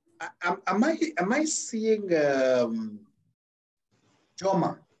 Am I seeing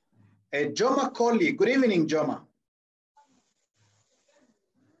Joma? Joma Colley. Good evening, Joma.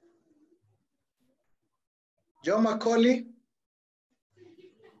 Joma Colley.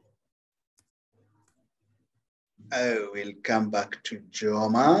 We'll come back to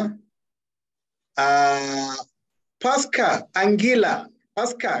Joma. Pascal Angela.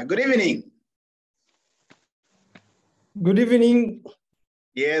 Pascal, good evening. Good evening.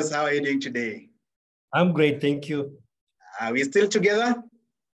 Yes, how are you doing today? I'm great, thank you. Are we still together?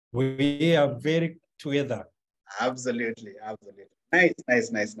 We are very together. Absolutely. Nice.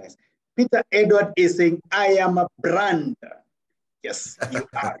 Peter Edward is saying, I am a brand. Yes, you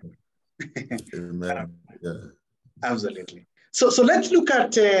are. Amen. Yeah. Absolutely. So let's look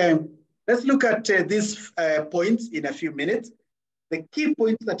at these points in a few minutes. The key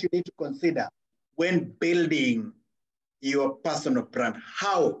points that you need to consider when building your personal brand.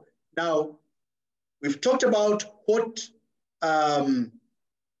 How? Now, we've talked about what a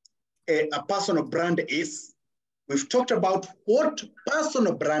personal brand is. We've talked about what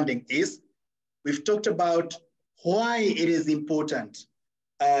personal branding is. We've talked about why it is important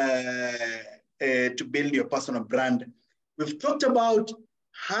to build your personal brand. We've talked about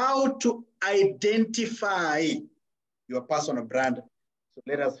how to identify your personal brand. So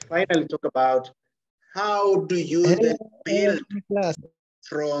let us finally talk about how do you then build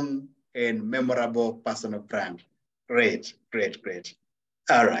strong and memorable personal brand. Great.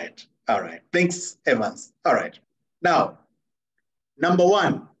 All right. Thanks, Evans. All right. Now, number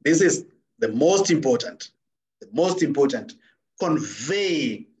one, this is the most important.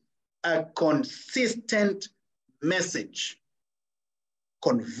 Convey a consistent message.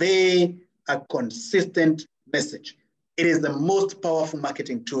 Convey a consistent message. It is the most powerful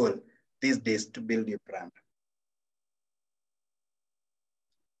marketing tool these days to build your brand.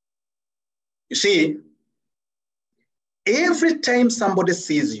 You see, every time somebody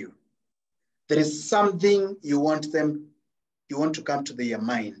sees you, there is something you want to come to their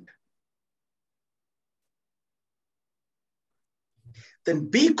mind. Then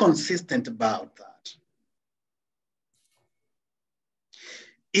be consistent about that.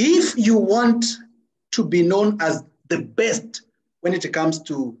 If you want to be known as the best when it comes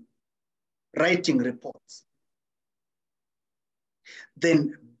to writing reports,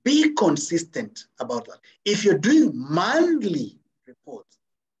 then be consistent about that. If you're doing monthly reports,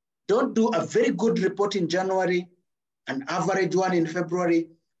 don't do a very good report in January, an average one in February,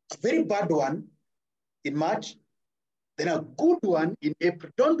 a very bad one in March, then a good one in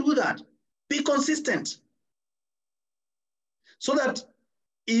April. Don't do that. Be consistent. So that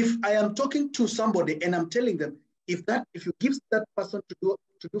if I am talking to somebody and I'm telling them, if you give that person to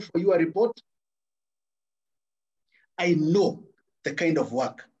do for you a report, I know the kind of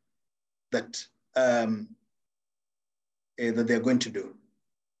work that that they're going to do.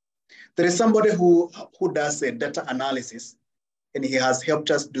 There is somebody who does a data analysis, and he has helped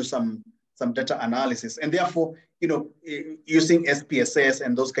us do some data analysis, and therefore, using SPSS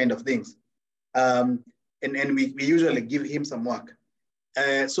and those kind of things. And we usually give him some work.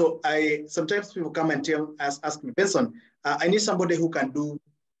 So sometimes people come and ask me, Benson, I need somebody who can do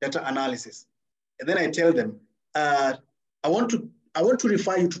data analysis. And then I tell them, I want to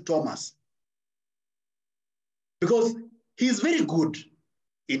refer you to Thomas, because he's very good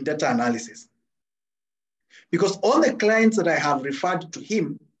in data analysis. Because all the clients that I have referred to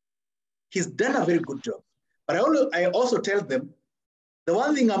him, he's done a very good job. But I also tell them, the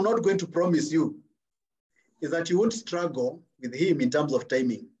one thing I'm not going to promise you is that you won't struggle with him in terms of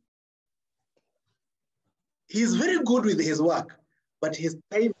timing. He's very good with his work, but his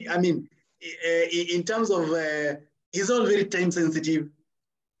time, in terms of, he's not very time sensitive.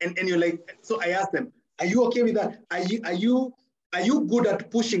 And you're like, so I asked them, are you okay with that? Are you good at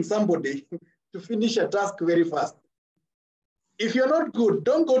pushing somebody to finish a task very fast? If you're not good,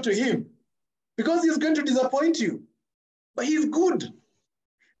 don't go to him, because he's going to disappoint you. But he's good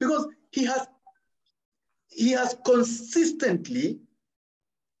because he has consistently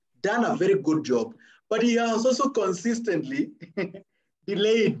done a very good job, but he has also consistently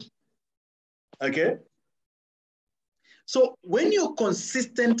delayed. Okay? So when you're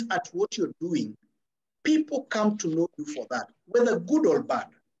consistent at what you're doing, people come to know you for that, whether good or bad.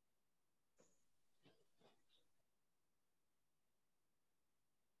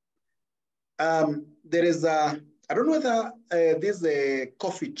 There is I don't know whether this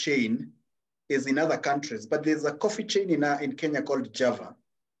coffee chain is in other countries, but there's a coffee chain in Kenya called Java.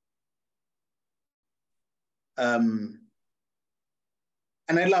 And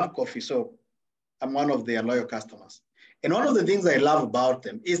I love coffee, so I'm one of their loyal customers. And one of the things I love about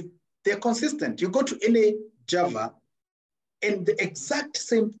them is they're consistent. You go to any Java, and the exact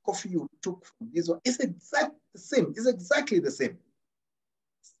same coffee you took from this one is exactly the same. It's exactly the same.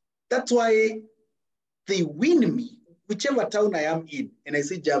 That's why they win me, whichever town I am in, and I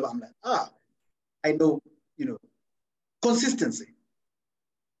see Java, I'm like, I know, consistency.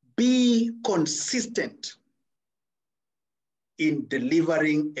 Be consistent in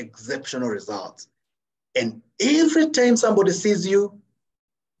delivering exceptional results. And every time somebody sees you,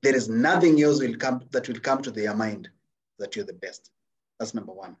 there is nothing else that will come to their mind that you're the best. That's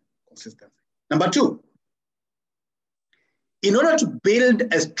number one, consistency. Number two, in order to build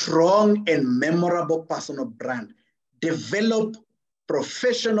a strong and memorable personal brand, develop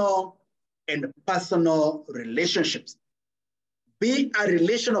professional and personal relationships. Be a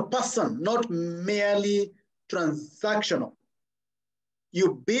relational person, not merely transactional.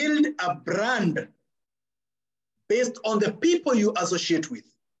 You build a brand based on the people you associate with.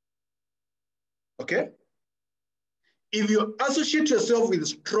 Okay? If you associate yourself with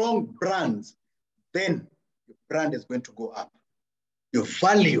strong brands, then your brand is going to go up. Your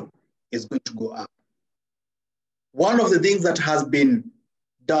value is going to go up. One of the things that has been,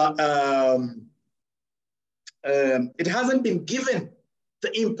 it hasn't been given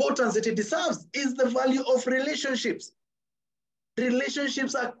the importance that it deserves is the value of relationships.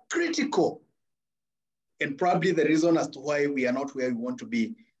 Relationships are critical. And probably the reason as to why we are not where we want to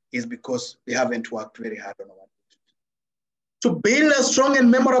be is because we haven't worked very hard on our relationship. To build a strong and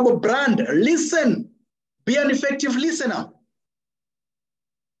memorable brand, listen. Be an effective listener.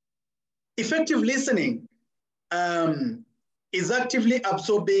 Effective listening is actively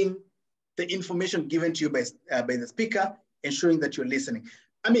absorbing the information given to you by the speaker, ensuring that you're listening.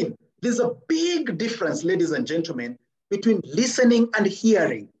 I mean, there's a big difference, ladies and gentlemen, between listening and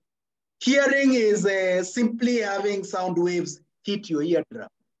hearing. Hearing is simply having sound waves hit your eardrum.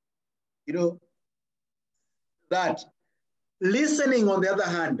 You know, that listening, on the other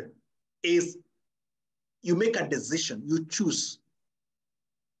hand, is you make a decision, you choose.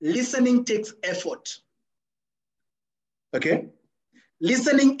 Listening takes effort. Okay?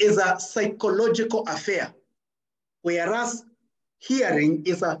 Listening is a psychological affair, whereas hearing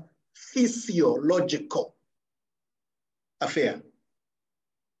is a physiological affair.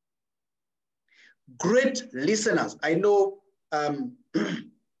 Great listeners. I know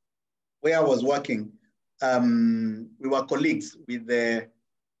where I was working, we were colleagues with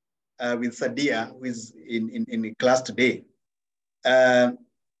Sadia, who is in class today. The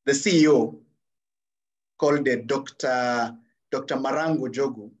CEO, called Dr. Marango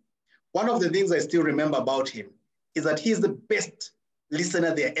Jogu. One of the things I still remember about him is that he's the best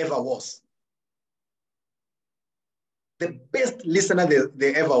listener there ever was. The best listener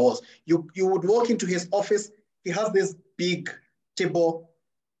there ever was. You would walk into his office, he has this big table,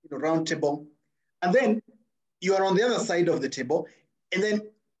 round table, and then you are on the other side of the table, and then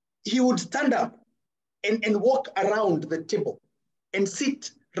he would stand up and walk around the table and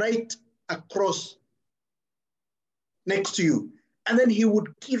sit right across next to you. And then he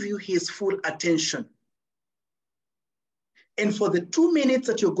would give you his full attention. And for the 2 minutes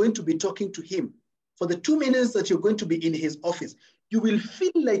that you're going to be talking to him, for the 2 minutes that you're going to be in his office, you will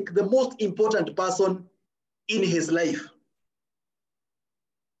feel like the most important person in his life.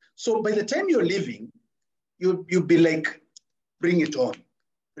 So by the time you're leaving, you'll be like, bring it on,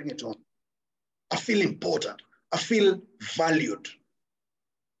 bring it on. I feel important. I feel valued.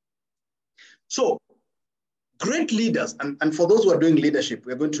 So great leaders, and for those who are doing leadership,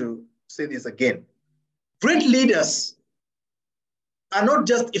 we're going to say this again. Great leaders are not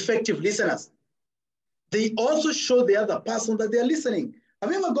just effective listeners. They also show the other person that they're listening.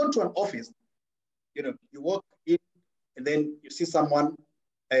 Have you ever gone to an office? You walk in and then you see someone,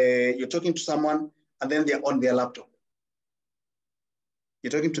 you're talking to someone, and then they're on their laptop.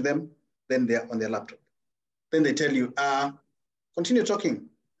 You're talking to them, then they're on their laptop. Then they tell you, continue talking,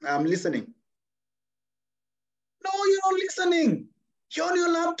 I'm listening. No, you're not listening. You're on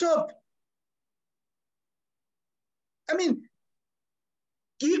your laptop. I mean,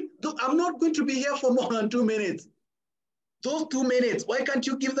 I'm not going to be here for more than 2 minutes. Those 2 minutes, why can't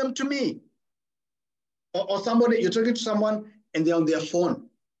you give them to me? Or somebody, you're talking to someone and they're on their phone.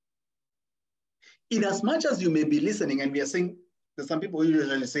 In as much as you may be listening, and we are saying, there's some people who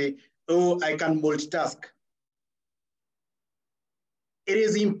usually say, oh, I can multitask. It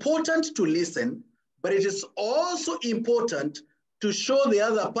is important to listen, but it is also important to show the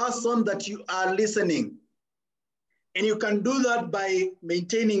other person that you are listening. And you can do that by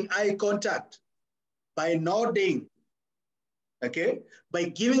maintaining eye contact, by nodding, okay? By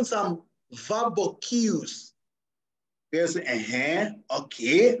giving some verbal cues. There's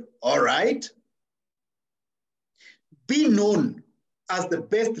okay, all right. Be known as the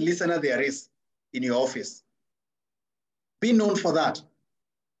best listener there is in your office. Be known for that.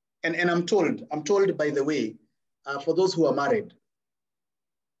 And I'm told, by the way, for those who are married,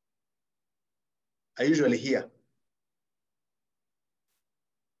 I usually hear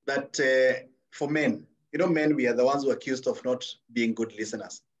that for men, men, we are the ones who are accused of not being good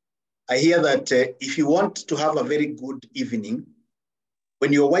listeners. I hear that if you want to have a very good evening,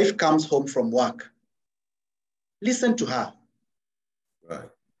 when your wife comes home from work, listen to her. Right.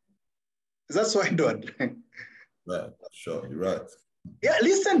 Is that so, Edward? Right, sure, you're right. Yeah,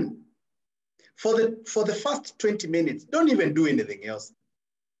 listen. For the first 20 minutes, don't even do anything else.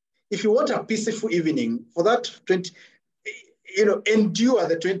 If you want a peaceful evening, for that 20, endure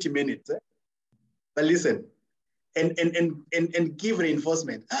the 20 minutes. But listen, and give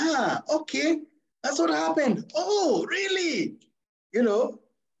reinforcement. Okay, that's what happened. Oh, really?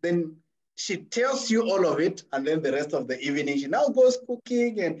 Then she tells you all of it, and then the rest of the evening, she now goes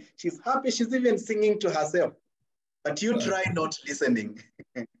cooking, and she's happy. She's even singing to herself. But you try not listening.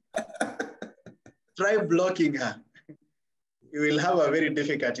 Try blocking her. You will have a very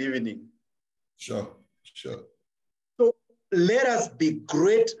difficult evening. Sure. So let us be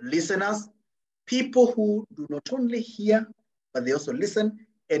great listeners, people who do not only hear, but they also listen.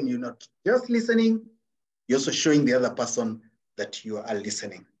 And you're not just listening, you're also showing the other person that you are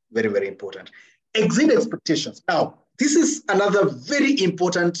listening. Very, very important. Exceed expectations. Now, this is another very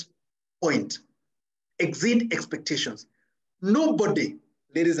important point. Exceed expectations. Nobody,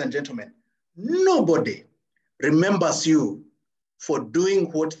 ladies and gentlemen, nobody remembers you for doing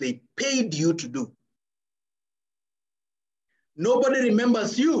what they paid you to do. Nobody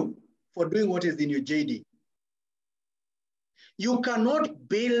remembers you for doing what is in your JD. You cannot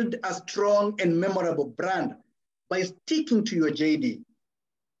build a strong and memorable brand by sticking to your JD.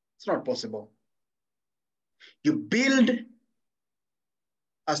 It's not possible. You build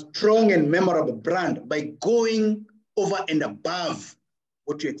a strong and memorable brand by going over and above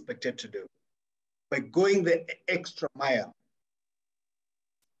what you expected to do, by going the extra mile.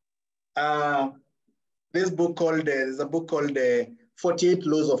 There's a book called 48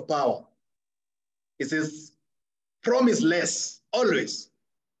 Laws of Power. It says, promise less always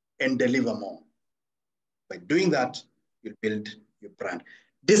and deliver more. By doing that, you build your brand.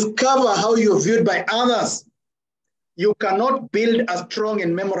 Discover how you're viewed by others. You cannot build a strong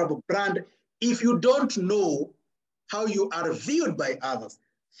and memorable brand if you don't know how you are viewed by others.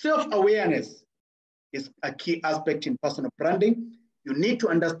 Self-awareness is a key aspect in personal branding. You need to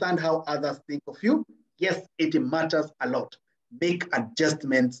understand how others think of you. Yes, it matters a lot. Make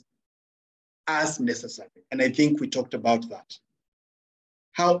adjustments as necessary. And I think we talked about that.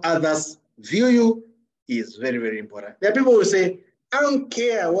 How others view you is very, very important. There are people who say, I don't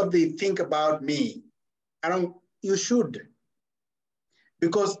care what they think about me. You should.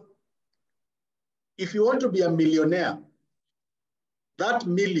 Because if you want to be a millionaire, that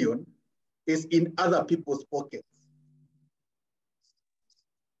million is in other people's pockets.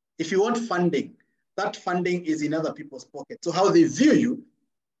 If you want funding, that funding is in other people's pockets. So how they view you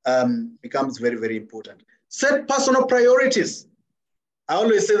becomes very, very important. Set personal priorities. I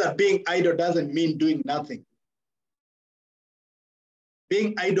always say that being idle doesn't mean doing nothing.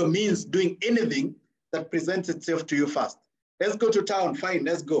 Being idle means doing anything that presents itself to you first. Let's go to town, fine,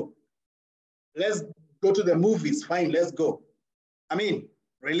 let's go. Let's go to the movies, fine, let's go. I mean,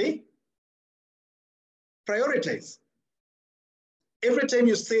 really? Prioritize. Every time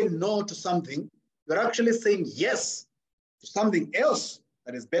you say no to something, you're actually saying yes to something else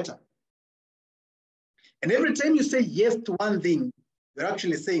that is better. And every time you say yes to one thing, you're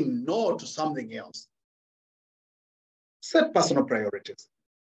actually saying no to something else. Set personal priorities.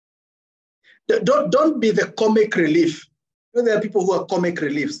 Don't be the comic relief. You know, there are people who are comic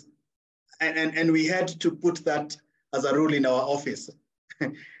reliefs. And we had to put that as a rule in our office.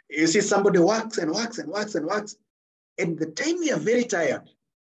 You see somebody works and works and works and works. And the time they are very tired,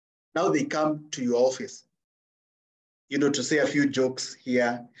 now they come to your office, you know, to say a few jokes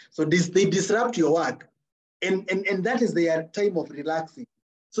here. So they disrupt your work. And that is their time of relaxing.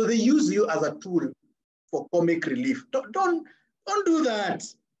 So they use you as a tool for comic relief. Don't do that.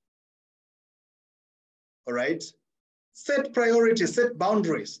 All right? Set priorities, set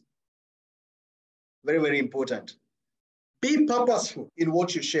boundaries. Very, very important. Be purposeful in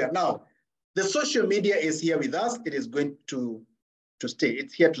what you share. Now, the social media is here with us. It is going to stay.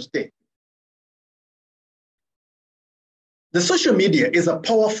 It's here to stay. The social media is a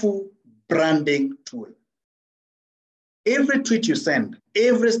powerful branding tool. Every tweet you send,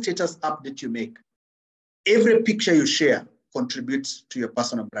 every status update you make, every picture you share contributes to your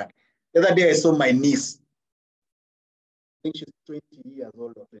personal brand. The other day I saw my niece. I think she's 20 years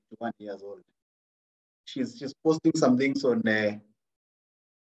old or 21 years old. She's posting some things on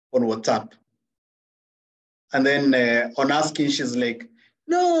WhatsApp. And then on asking, she's like,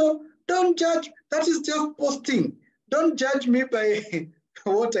 no, don't judge. That is just posting. Don't judge me by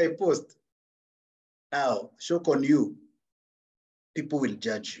what I post. Now, shock on you. People will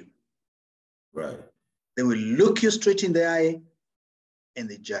judge you. Right. They will look you straight in the eye and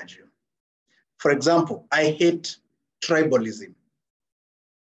they judge you. For example, I hate tribalism.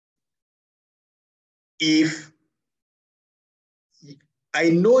 If I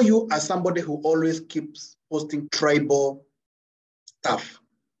know you as somebody who always keeps posting tribal stuff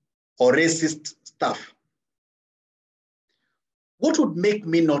or racist stuff, what would make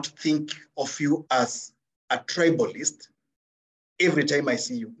me not think of you as a tribalist every time I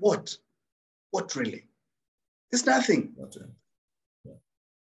see you? What? What really? It's nothing. Okay. Yeah.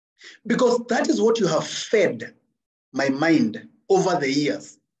 Because that is what you have fed my mind over the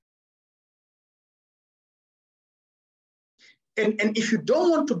years. And if you don't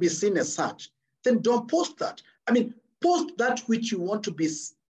want to be seen as such, then don't post that. I mean, post that which you want to be,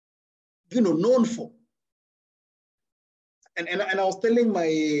 known for. And I was telling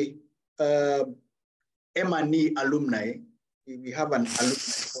my M&E alumni, we have an alumni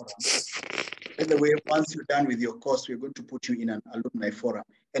forum. By the way, once you're done with your course, we're going to put you in an alumni forum.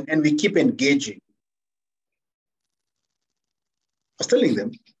 And we keep engaging. I was telling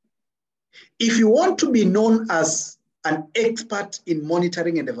them, if you want to be known as an expert in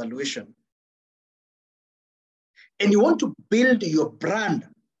monitoring and evaluation, and you want to build your brand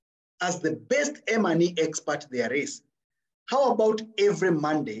as the best M&E expert there is, how about every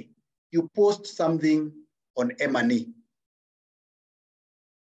Monday you post something on M&E?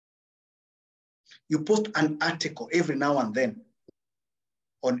 You post an article every now and then.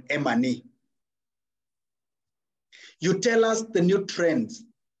 on M&E. You tell us the new trends.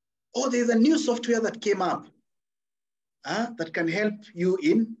 Oh, there's a new software that came up that can help you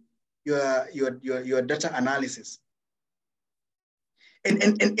in your data analysis.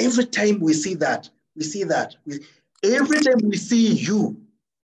 And every time we see that, every time we see you,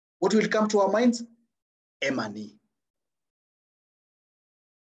 what will come to our minds? M&E.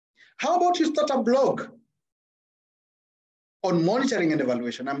 How about you start a blog on monitoring and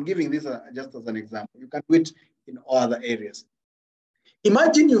evaluation? I'm giving this just as an example. You can do it in all other areas.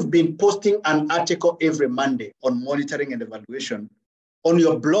 Imagine you've been posting an article every Monday on monitoring and evaluation on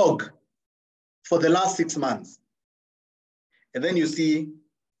your blog for the last 6 months. And then you see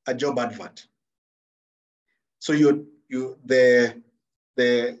a job advert. So you get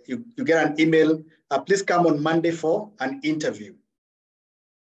an email, please come on Monday for an interview.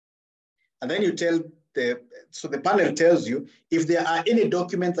 And then you tell so the panel tells you if there are any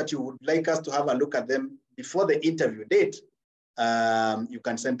documents that you would like us to have a look at them before the interview date, you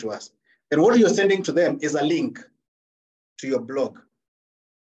can send to us. And what you're sending to them is a link to your blog.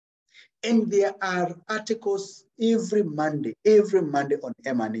 And there are articles every Monday on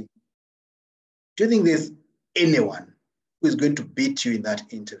M&E. Do you think there's anyone who is going to beat you in that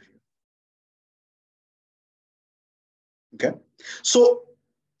interview? Okay, so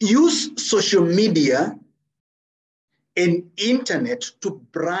use social media and internet to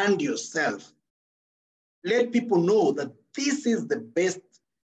brand yourself. Let people know that this is the best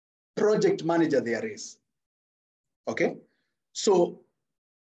project manager there is. Okay, so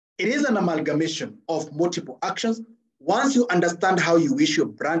it is an amalgamation of multiple actions. Once you understand how you wish your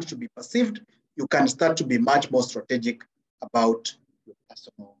brand to be perceived, you can start to be much more strategic about your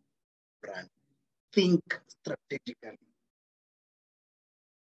personal brand. Think strategically.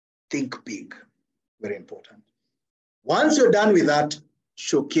 Think big, very important. Once you're done with that,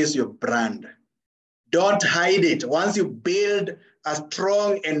 showcase your brand. Don't hide it. Once you build a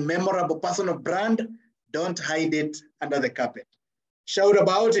strong and memorable personal brand, don't hide it under the carpet. Shout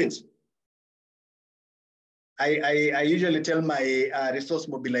about it. I usually tell my resource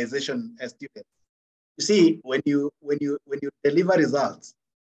mobilization students, you see, when you deliver results,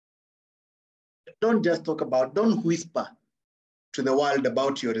 don't just talk about, don't whisper to the world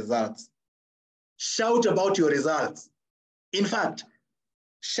about your results. Shout about your results. In fact,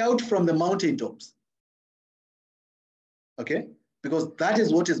 shout from the mountaintops. Okay? Because that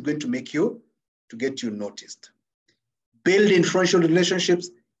is what is going to make you, to get you noticed. Build influential relationships,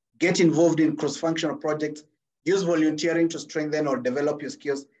 get involved in cross-functional projects, use volunteering to strengthen or develop your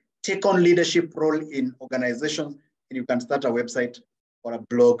skills, take on leadership role in organizations, and you can start a website or a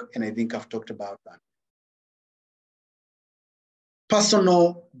blog, and I think I've talked about that.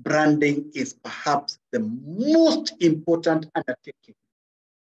 Personal branding is perhaps the most important undertaking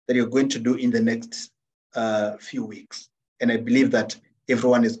that you're going to do in the next few weeks. And I believe that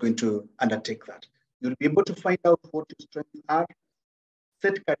everyone is going to undertake that. You'll be able to find out what your strengths are,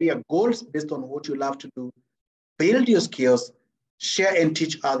 set career goals based on what you love to do, build your skills, share and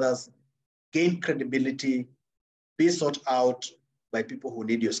teach others, gain credibility, be sought out by people who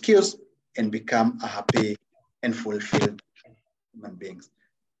need your skills, and become a happy and fulfilled human beings.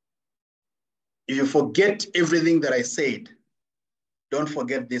 If you forget everything that I said, don't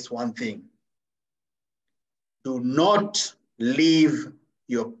forget this one thing. Do not leave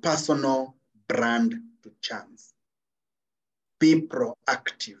your personal brand to chance. Be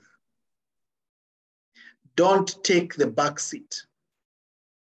proactive. Don't take the back seat.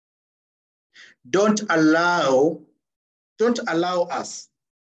 Don't allow us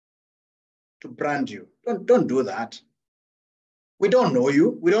to brand you. Don't do that. We don't know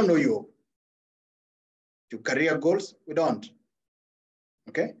you. We don't know your career goals. We don't.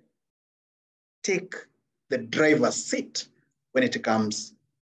 Okay? Take the driver's seat when it comes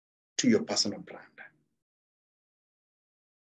to your personal brand.